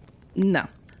 No.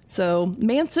 So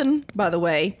Manson, by the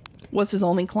way, was his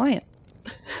only client.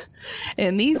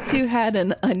 And these two had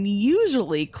an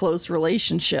unusually close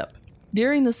relationship.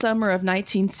 During the summer of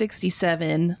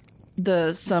 1967,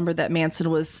 the summer that Manson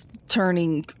was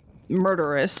turning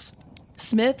murderous,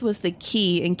 Smith was the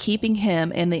key in keeping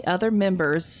him and the other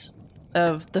members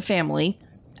of the family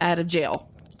out of jail.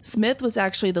 Smith was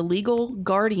actually the legal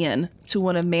guardian to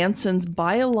one of Manson's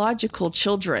biological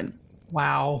children.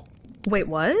 Wow. Wait,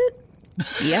 what?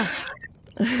 Yeah.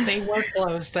 They were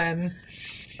close then.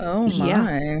 Oh, my.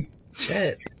 Yeah.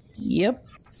 Shit. Yep.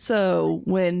 So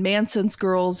when Manson's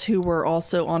girls, who were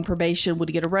also on probation,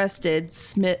 would get arrested,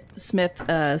 Smith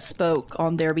spoke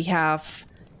on their behalf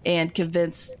and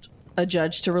convinced a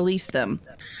judge to release them.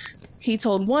 He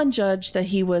told one judge that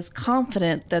he was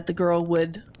confident that the girl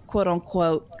would, quote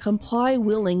unquote, comply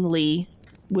willingly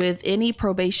with any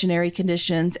probationary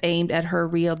conditions aimed at her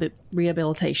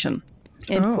rehabilitation,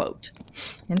 end quote.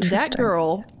 That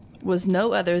girl was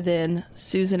no other than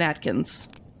Susan Atkins,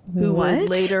 who would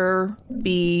later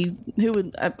be,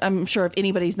 I'm sure if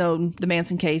anybody's known the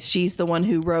Manson case, she's the one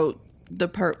who wrote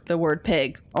the word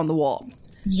pig on the wall.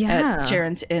 Yeah.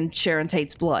 At Sharon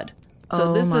Tate's blood.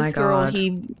 So this is girl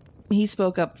he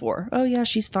spoke up for. Oh yeah,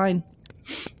 she's fine.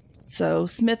 So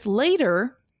Smith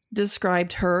later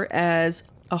described her as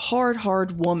a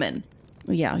hard woman.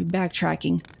 Yeah,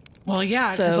 backtracking. Well,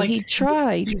 yeah. So like, he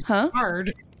tried, she's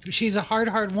hard. She's a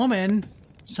hard woman.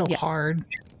 So hard.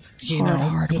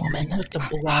 Hard woman. With the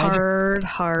blood.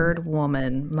 Hard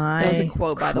woman. That was a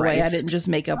quote, by the way. I didn't just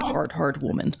make up hard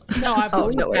woman. No, I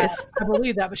believe no that. worries. I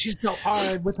believe that, but she's so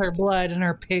hard with her blood and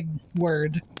her pig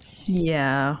word.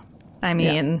 Yeah. I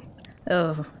mean,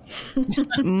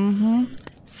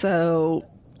 So,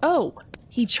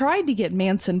 he tried to get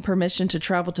Manson permission to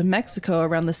travel to Mexico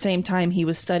around the same time he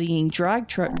was studying drug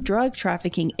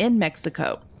trafficking in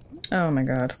Mexico. Oh my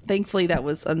God. Thankfully, that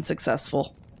was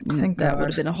unsuccessful. Thank that God. would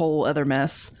have been a whole other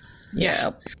mess.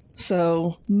 Yeah.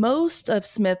 So, most of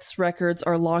Smith's records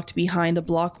are locked behind a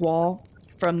block wall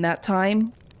from that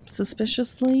time,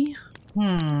 suspiciously.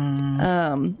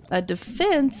 A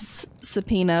defense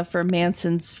subpoena for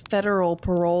Manson's federal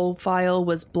parole file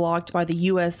was blocked by the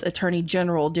U.S. Attorney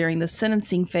General during the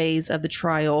sentencing phase of the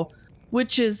trial,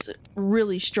 which is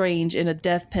really strange in a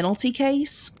death penalty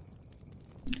case.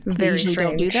 Very usually strange.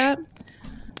 don't do that.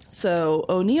 So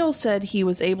O'Neill said he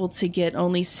was able to get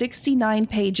only 69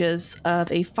 pages of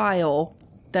a file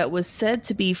that was said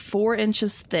to be 4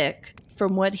 inches thick.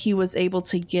 From what he was able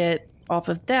to get off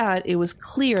of that, it was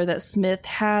clear that Smith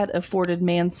had afforded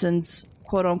Manson's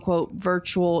quote-unquote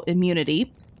virtual immunity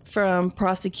from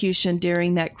prosecution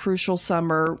during that crucial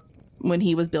summer when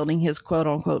he was building his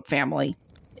quote-unquote family.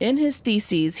 In his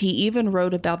theses, he even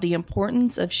wrote about the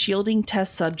importance of shielding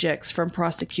test subjects from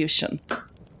prosecution.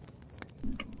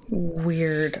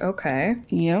 Weird. Okay.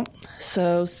 Yep.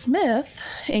 So Smith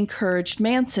encouraged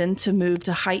Manson to move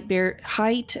to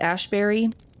Haight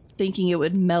Ashbury, thinking it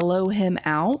would mellow him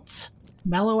out.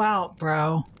 Mellow out,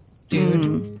 bro.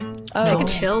 Dude. Take a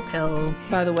chill pill.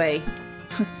 By the way,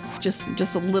 just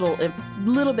a little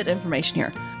bit of information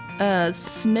here.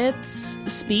 Smith's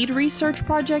speed research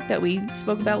project that we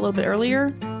spoke about a little bit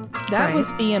earlier, that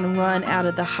was being run out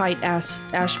of the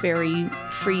Haight-Ashbury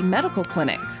Free Medical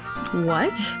Clinic.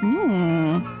 What?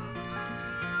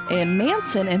 And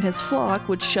Manson and his flock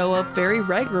would show up very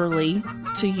regularly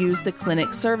to use the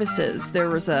clinic services. There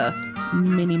was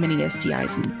many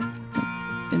STIs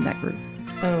in that group.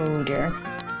 Oh dear.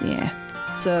 Yeah.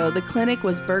 So the clinic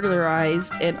was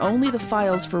burglarized and only the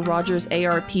files for Roger's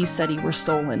ARP study were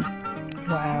stolen.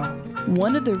 Wow.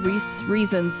 One of the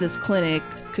reasons this clinic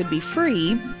could be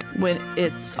free when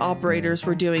its operators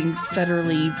were doing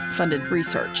federally funded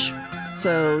research.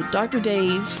 So Dr.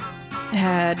 Dave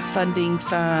had funding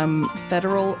from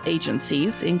federal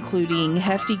agencies, including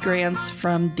hefty grants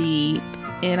from the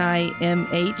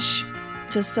NIMH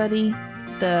to study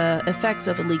the effects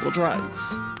of illegal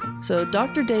drugs. So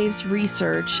Dr. Dave's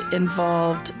research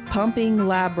involved pumping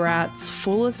lab rats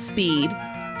full of speed,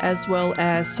 as well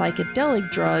as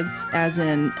psychedelic drugs, as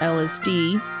in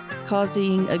LSD,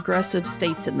 causing aggressive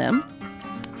states in them.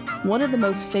 One of the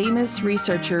most famous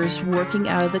researchers working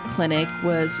out of the clinic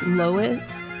was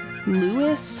Louis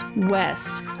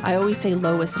West. I always say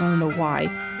Lois, and I don't know why.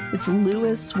 It's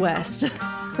Louis West,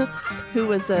 who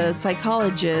was a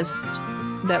psychologist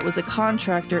that was a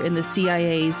contractor in the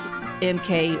CIA's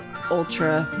MK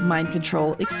Ultra mind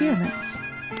control experiments.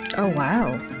 Oh,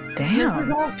 wow. Damn. See, this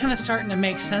is all kind of starting to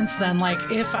make sense then. Like,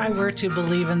 if I were to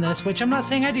believe in this, which I'm not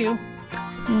saying I do.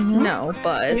 Mm-hmm. No,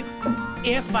 but...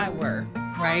 If I were,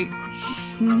 right?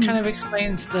 Kind of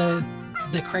explains the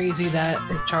crazy that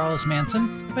is Charles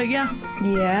Manson. But yeah.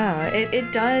 Yeah,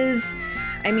 it does.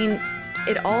 I mean,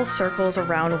 it all circles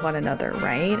around one another,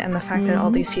 right? And the fact that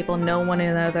all these people know one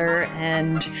another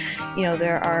and, you know,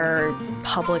 there are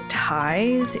public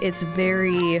ties, it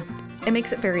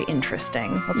makes it very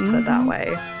interesting. Let's put it that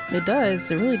way. It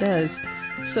does. It really does.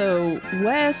 So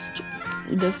West,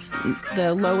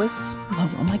 the Lois,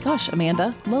 oh my gosh,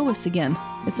 Amanda, Lois again.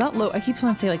 It's not I keep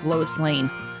trying to say like Lois Lane.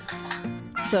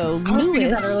 So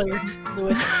Louis,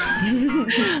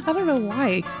 I don't know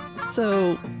why.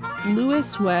 So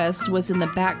Louis West was in the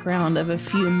background of a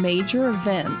few major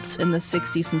events in the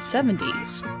 60s and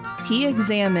 70s. He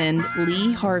examined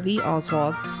Lee Harvey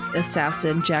Oswald's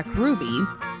assassin Jack Ruby,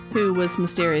 who was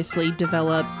mysteriously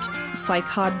developed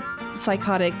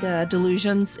psychotic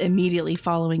delusions immediately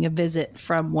following a visit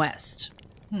from West.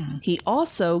 He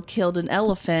also killed an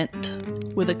elephant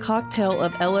with a cocktail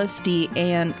of LSD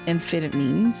and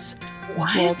amphetamines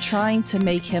while trying to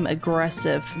make him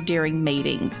aggressive during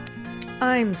mating.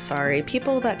 I'm sorry.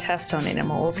 People that test on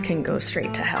animals can go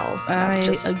straight to hell. That's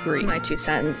just agree. My 2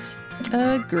 cents.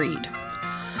 Agreed.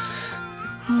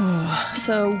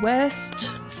 So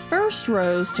West first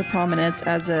rose to prominence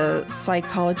as a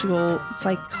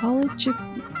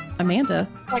Amanda?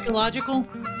 Psychological?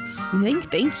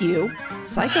 Thank you.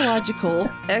 Psychological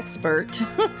expert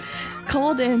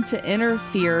called in to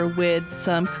interfere with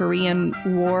some Korean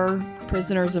War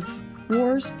prisoners of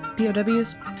wars,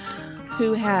 POWs,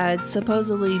 who had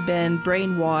supposedly been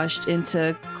brainwashed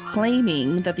into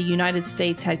claiming that the United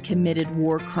States had committed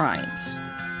war crimes.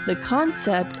 The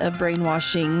concept of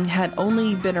brainwashing had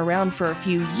only been around for a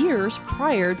few years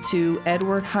prior to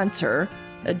Edward Hunter,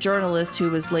 a journalist who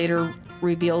was later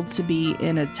revealed to be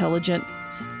an intelligence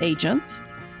agent.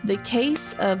 The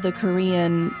case of the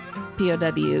Korean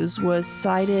POWs was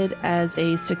cited as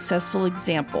a successful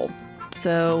example.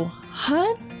 So,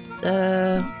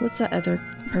 what's that other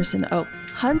person? Oh,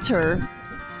 Hunter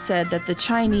said that the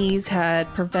Chinese had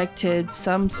perfected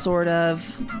some sort of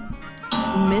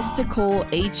mystical,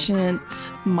 ancient,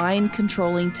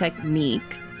 mind-controlling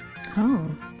technique. Oh.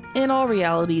 In all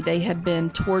reality, they had been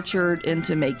tortured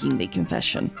into making the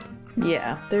confession.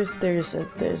 Yeah, there's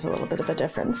a little bit of a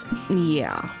difference.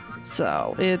 Yeah.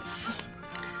 So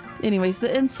anyways,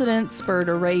 the incident spurred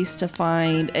a race to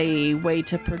find a way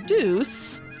to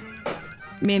produce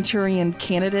Manchurian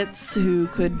candidates who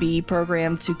could be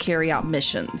programmed to carry out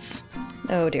missions.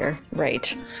 Oh dear,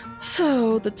 right.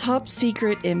 So the top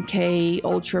secret MK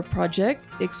Ultra project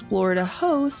explored a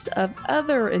host of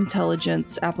other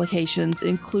intelligence applications,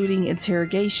 including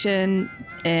interrogation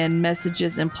and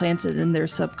messages implanted in their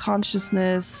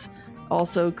subconsciousness,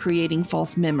 also creating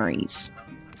false memories.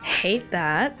 Hate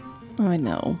that. I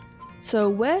know. So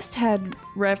West had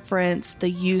referenced the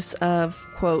use of,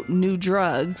 quote, new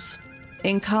drugs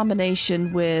in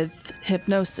combination with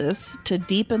hypnosis to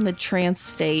deepen the trance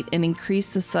state and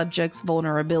increase the subject's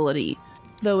vulnerability.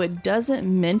 Though it doesn't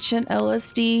mention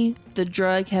LSD, the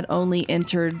drug had only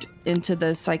entered into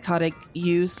the psychotic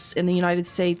use in the United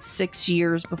States 6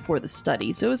 years before the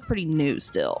study, so it was pretty new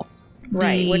still.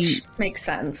 Right, which makes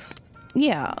sense.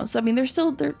 Yeah, so I mean, they're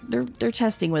still they're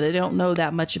testing with it. They don't know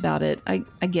that much about it. I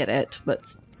get it, but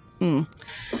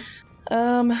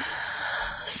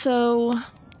so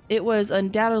it was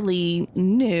undoubtedly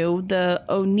new. The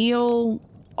O'Neill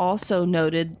also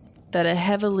noted that a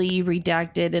heavily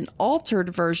redacted and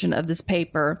altered version of this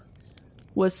paper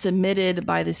was submitted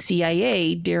by the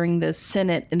CIA during the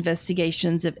Senate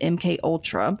investigations of MK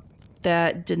Ultra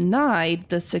that denied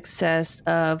the success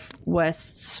of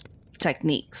West's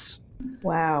techniques.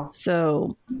 Wow.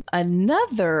 So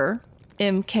another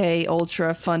MK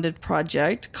Ultra funded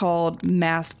project called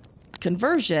Mass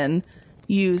Conversion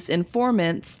used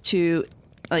informants to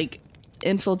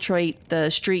infiltrate the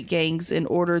street gangs in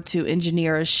order to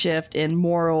engineer a shift in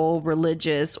moral,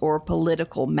 religious, or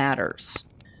political matters.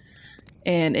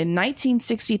 And in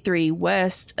 1963,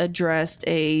 West addressed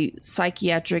a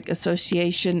psychiatric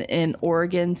association in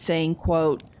Oregon saying,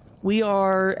 quote, "We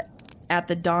are at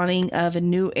the dawning of a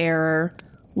new era,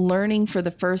 learning for the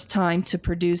first time to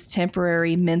produce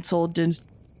temporary mental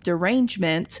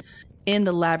derangement in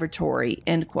the laboratory,"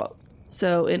 end quote.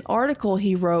 So an article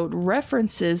he wrote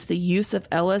references the use of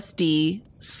LSD,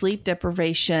 sleep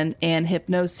deprivation, and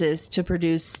hypnosis to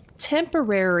produce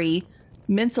temporary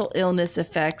mental illness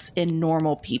effects in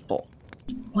normal people.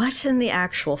 What in the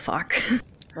actual fuck?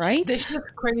 Right? This is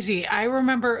crazy. I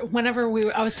remember whenever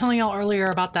I was telling y'all earlier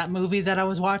about that movie that I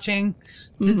was watching.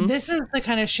 Mm-hmm. This is the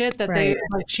kind of shit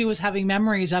that she was having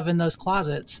memories of in those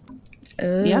closets.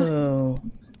 Oh.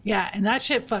 Yeah, and that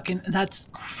shit that's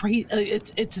crazy.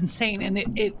 It's insane, and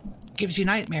it gives you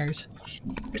nightmares.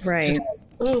 Right. Just,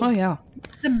 oh, yeah.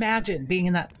 Imagine being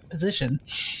in that position.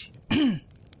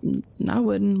 I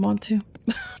wouldn't want to.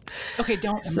 Okay,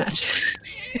 don't imagine.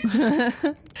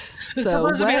 So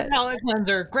supposed to be a palate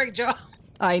cleanser. Great job.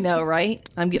 I know, right?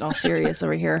 I'm getting all serious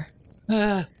over here.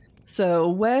 So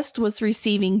West was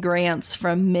receiving grants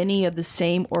from many of the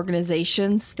same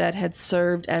organizations that had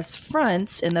served as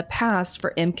fronts in the past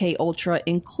for MK Ultra,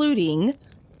 including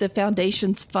the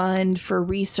Foundation's Fund for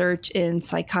Research in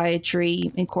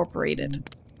Psychiatry Incorporated.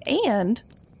 And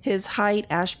his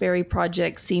Haight-Ashbury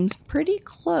project seems pretty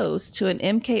close to an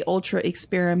MK Ultra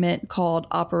experiment called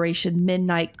Operation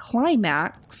Midnight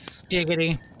Climax.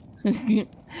 Giggity.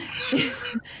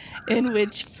 In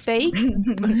which fake...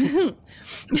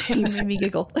 You made me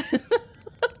giggle.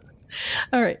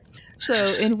 All right. So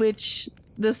in which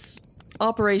this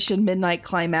Operation Midnight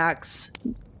Climax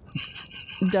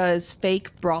does fake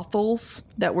brothels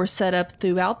that were set up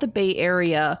throughout the Bay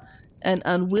Area, and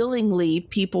unwillingly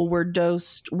people were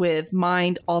dosed with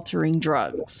mind-altering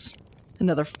drugs.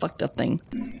 Another fucked up thing.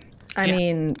 I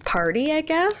mean, party, I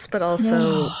guess, but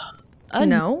also...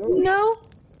 No? No?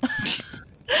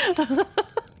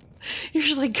 You're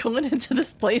just like going into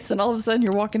this place and all of a sudden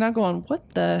you're walking out going, what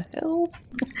the hell?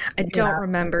 I don't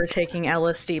remember taking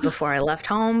LSD before I left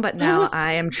home, but now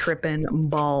I am tripping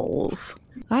balls.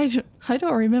 I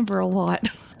don't remember a lot.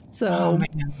 So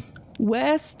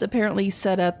West apparently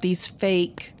set up these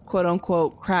fake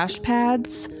quote-unquote crash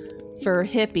pads for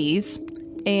hippies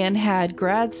and had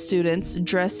grad students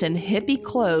dressed in hippie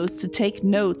clothes to take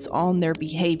notes on their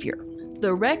behavior.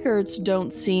 The records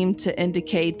don't seem to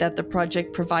indicate that the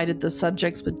project provided the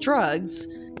subjects with drugs.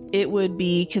 It would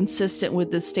be consistent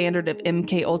with the standard of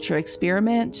MK Ultra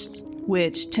experiments,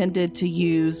 which tended to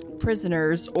use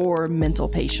prisoners or mental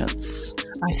patients.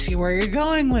 I see where you're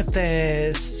going with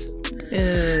this.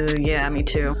 Yeah, me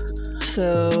too.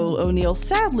 So O'Neill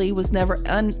sadly was never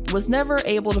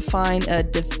able to find a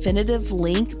definitive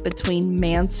link between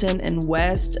Manson and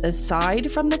West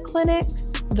aside from the clinic,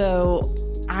 though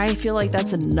I feel like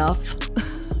that's enough.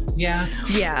 Yeah.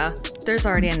 Yeah. There's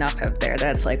already enough out there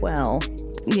that's like, well.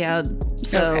 Yeah.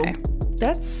 So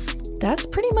that's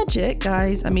pretty much it,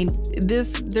 guys. I mean,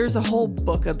 there's a whole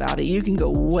book about it. You can go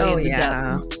way into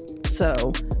depth.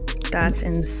 So that's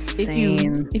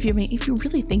insane. If you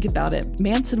really think about it,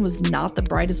 Manson was not the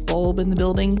brightest bulb in the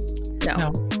building.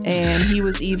 No. And he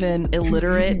was even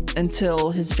illiterate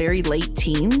until his very late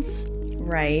teens.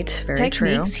 Right, very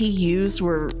Techniques true. he used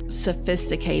were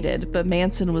sophisticated, but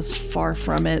Manson was far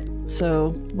from it. So,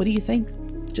 what do you think?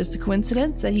 Just a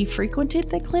coincidence that he frequented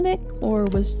the clinic, or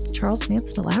was Charles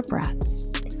Manson a lab rat?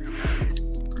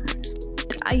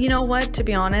 You know what? To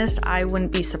be honest, I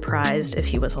wouldn't be surprised if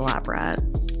he was a lab rat.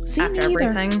 After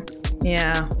everything.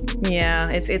 Yeah,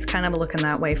 it's kind of looking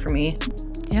that way for me.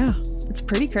 Yeah, it's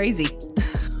pretty crazy.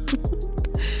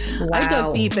 Wow. I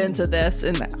dug deep into this,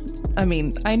 and I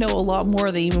mean, I know a lot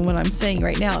more than even what I'm saying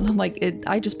right now. And I'm like,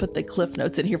 I just put the cliff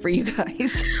notes in here for you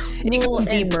guys. It goes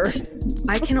deeper.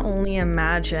 I can only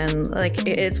imagine, like,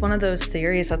 it's one of those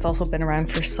theories that's also been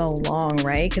around for so long,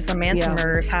 right? Because the Manson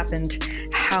murders happened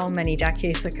how many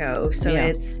decades ago? So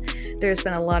there's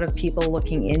been a lot of people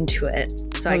looking into it.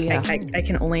 So I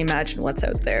can only imagine what's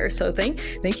out there. So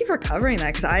thank you for covering that,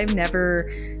 because I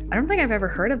don't think I've ever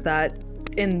heard of that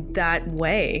in that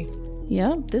way.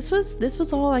 Yeah, this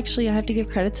was all actually, I have to give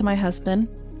credit to my husband.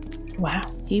 Wow.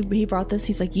 He brought this.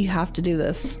 He's like, you have to do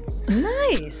this.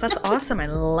 Nice. That's awesome. I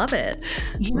love it.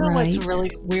 You know what's a really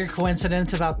weird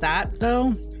coincidence about that,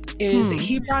 though, is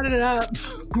he brought it up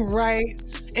right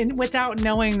and without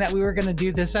knowing that we were going to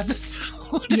do this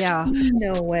episode. Yeah.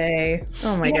 No way.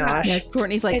 Oh my gosh. Yeah,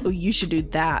 Courtney's like, oh, you should do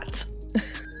that.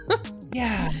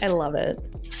 Yeah. I love it.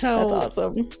 So that's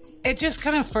awesome. It just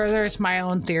kind of furthers my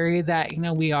own theory that,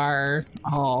 we are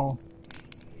all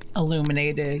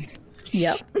illuminated.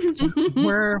 Yep.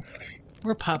 We're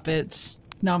puppets.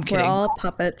 No, I'm kidding. We're all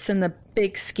puppets in the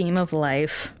big scheme of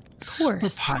life. Of course. We're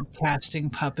podcasting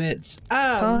puppets.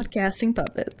 Podcasting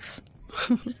puppets.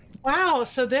 Wow.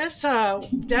 So this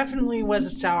definitely was a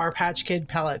Sour Patch Kid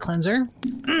palate cleanser.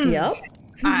 Yep.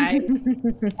 I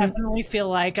definitely feel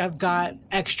like I've got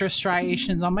extra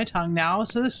striations on my tongue now.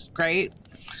 So this is great.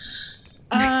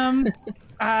 Yay.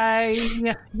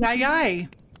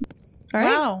 All right.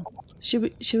 Wow.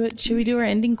 Should we do our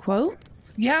ending quote?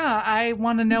 Yeah, I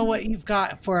want to know what you've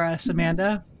got for us,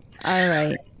 Amanda. All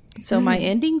right. So my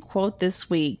ending quote this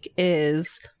week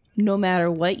is, no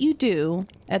matter what you do,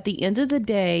 at the end of the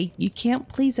day, you can't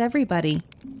please everybody.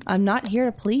 I'm not here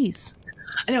to please.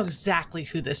 I know exactly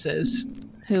who this is.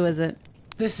 Who is it?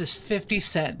 This is 50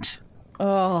 Cent.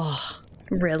 Oh.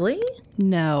 Really?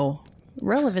 No.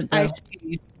 Relevant, though. Ice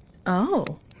Cube. Oh.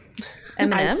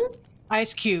 Eminem?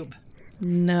 Ice Cube.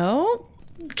 No.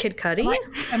 Kid Cudi?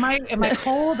 Am I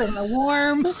cold? Am I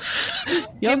warm?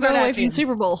 Y'all go away from the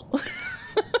Super Bowl.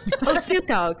 Oh, Snoop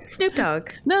Dogg. Snoop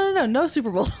Dogg. No Super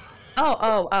Bowl.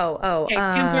 Oh. Kim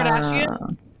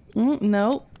Kardashian?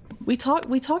 No. We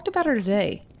talked about her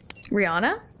today.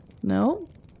 Rihanna? No.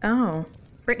 Oh.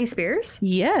 Britney Spears?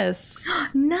 Yes.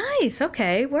 Nice.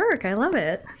 Okay. Work. I love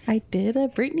it. I did a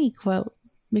Britney quote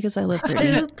because I love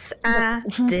Britney. Oops, I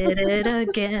did it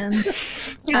again.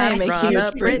 I'm a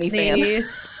huge Britney fan.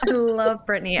 I love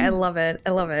Britney. I love it.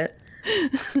 I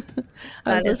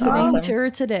was listening to her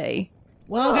today.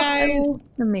 Well, guys,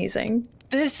 amazing.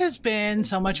 This has been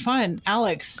so much fun.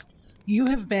 Alex, you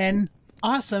have been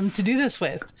awesome to do this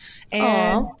with.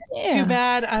 And too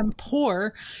bad I'm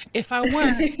poor. If I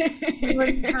weren't, we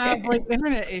would have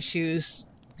internet issues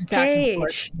back and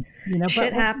forth.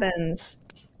 Shit happens.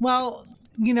 Well,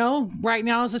 right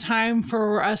now is the time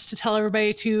for us to tell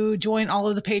everybody to join all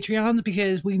of the Patreons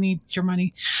because we need your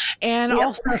money. And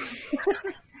also,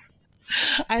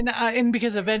 and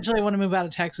because eventually I want to move out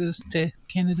of Texas to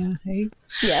Canada. Hey?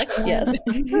 Yes.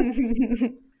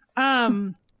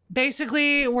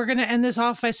 Basically, we're going to end this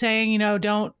off by saying,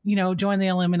 don't, join the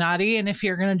Illuminati. And if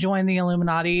you're going to join the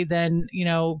Illuminati, then,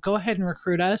 go ahead and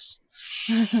recruit us.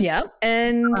 Yep.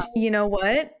 And you know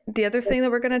what? The other thing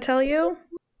that we're going to tell you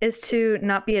is to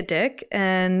not be a dick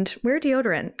and wear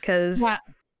deodorant, because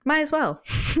might as well.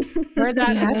 Wear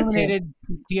that illuminated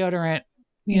deodorant,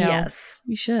 Yes.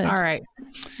 You should. All right.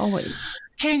 Always.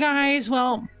 Okay, guys.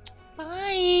 Well,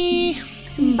 bye.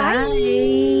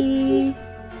 Bye.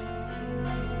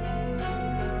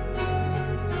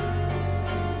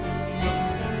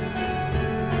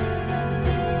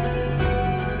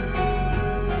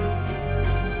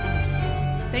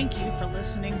 Thank you for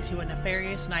listening to A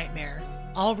Nefarious Nightmare.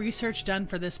 All research done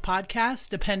for this podcast,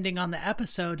 depending on the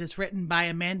episode, is written by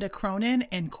Amanda Cronin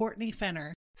and Courtney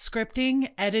Fenner.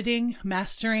 Scripting, editing,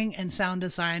 mastering, and sound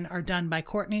design are done by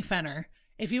Courtney Fenner.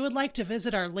 If you would like to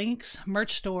visit our links,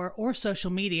 merch store, or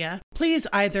social media, please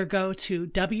either go to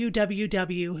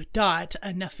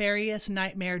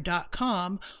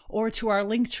www.anefariousnightmare.com or to our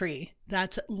link tree.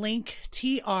 That's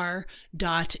linktr.ee/A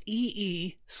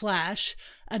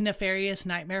Nefarious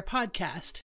Nightmare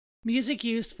Podcast. Music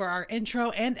used for our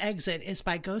intro and exit is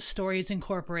by Ghost Stories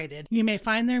Incorporated. You may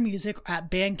find their music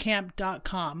at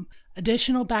bandcamp.com.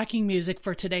 Additional backing music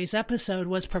for today's episode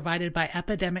was provided by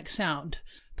Epidemic Sound.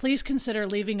 Please consider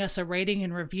leaving us a rating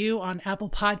and review on Apple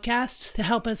Podcasts to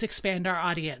help us expand our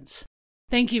audience.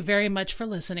 Thank you very much for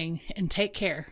listening, and take care.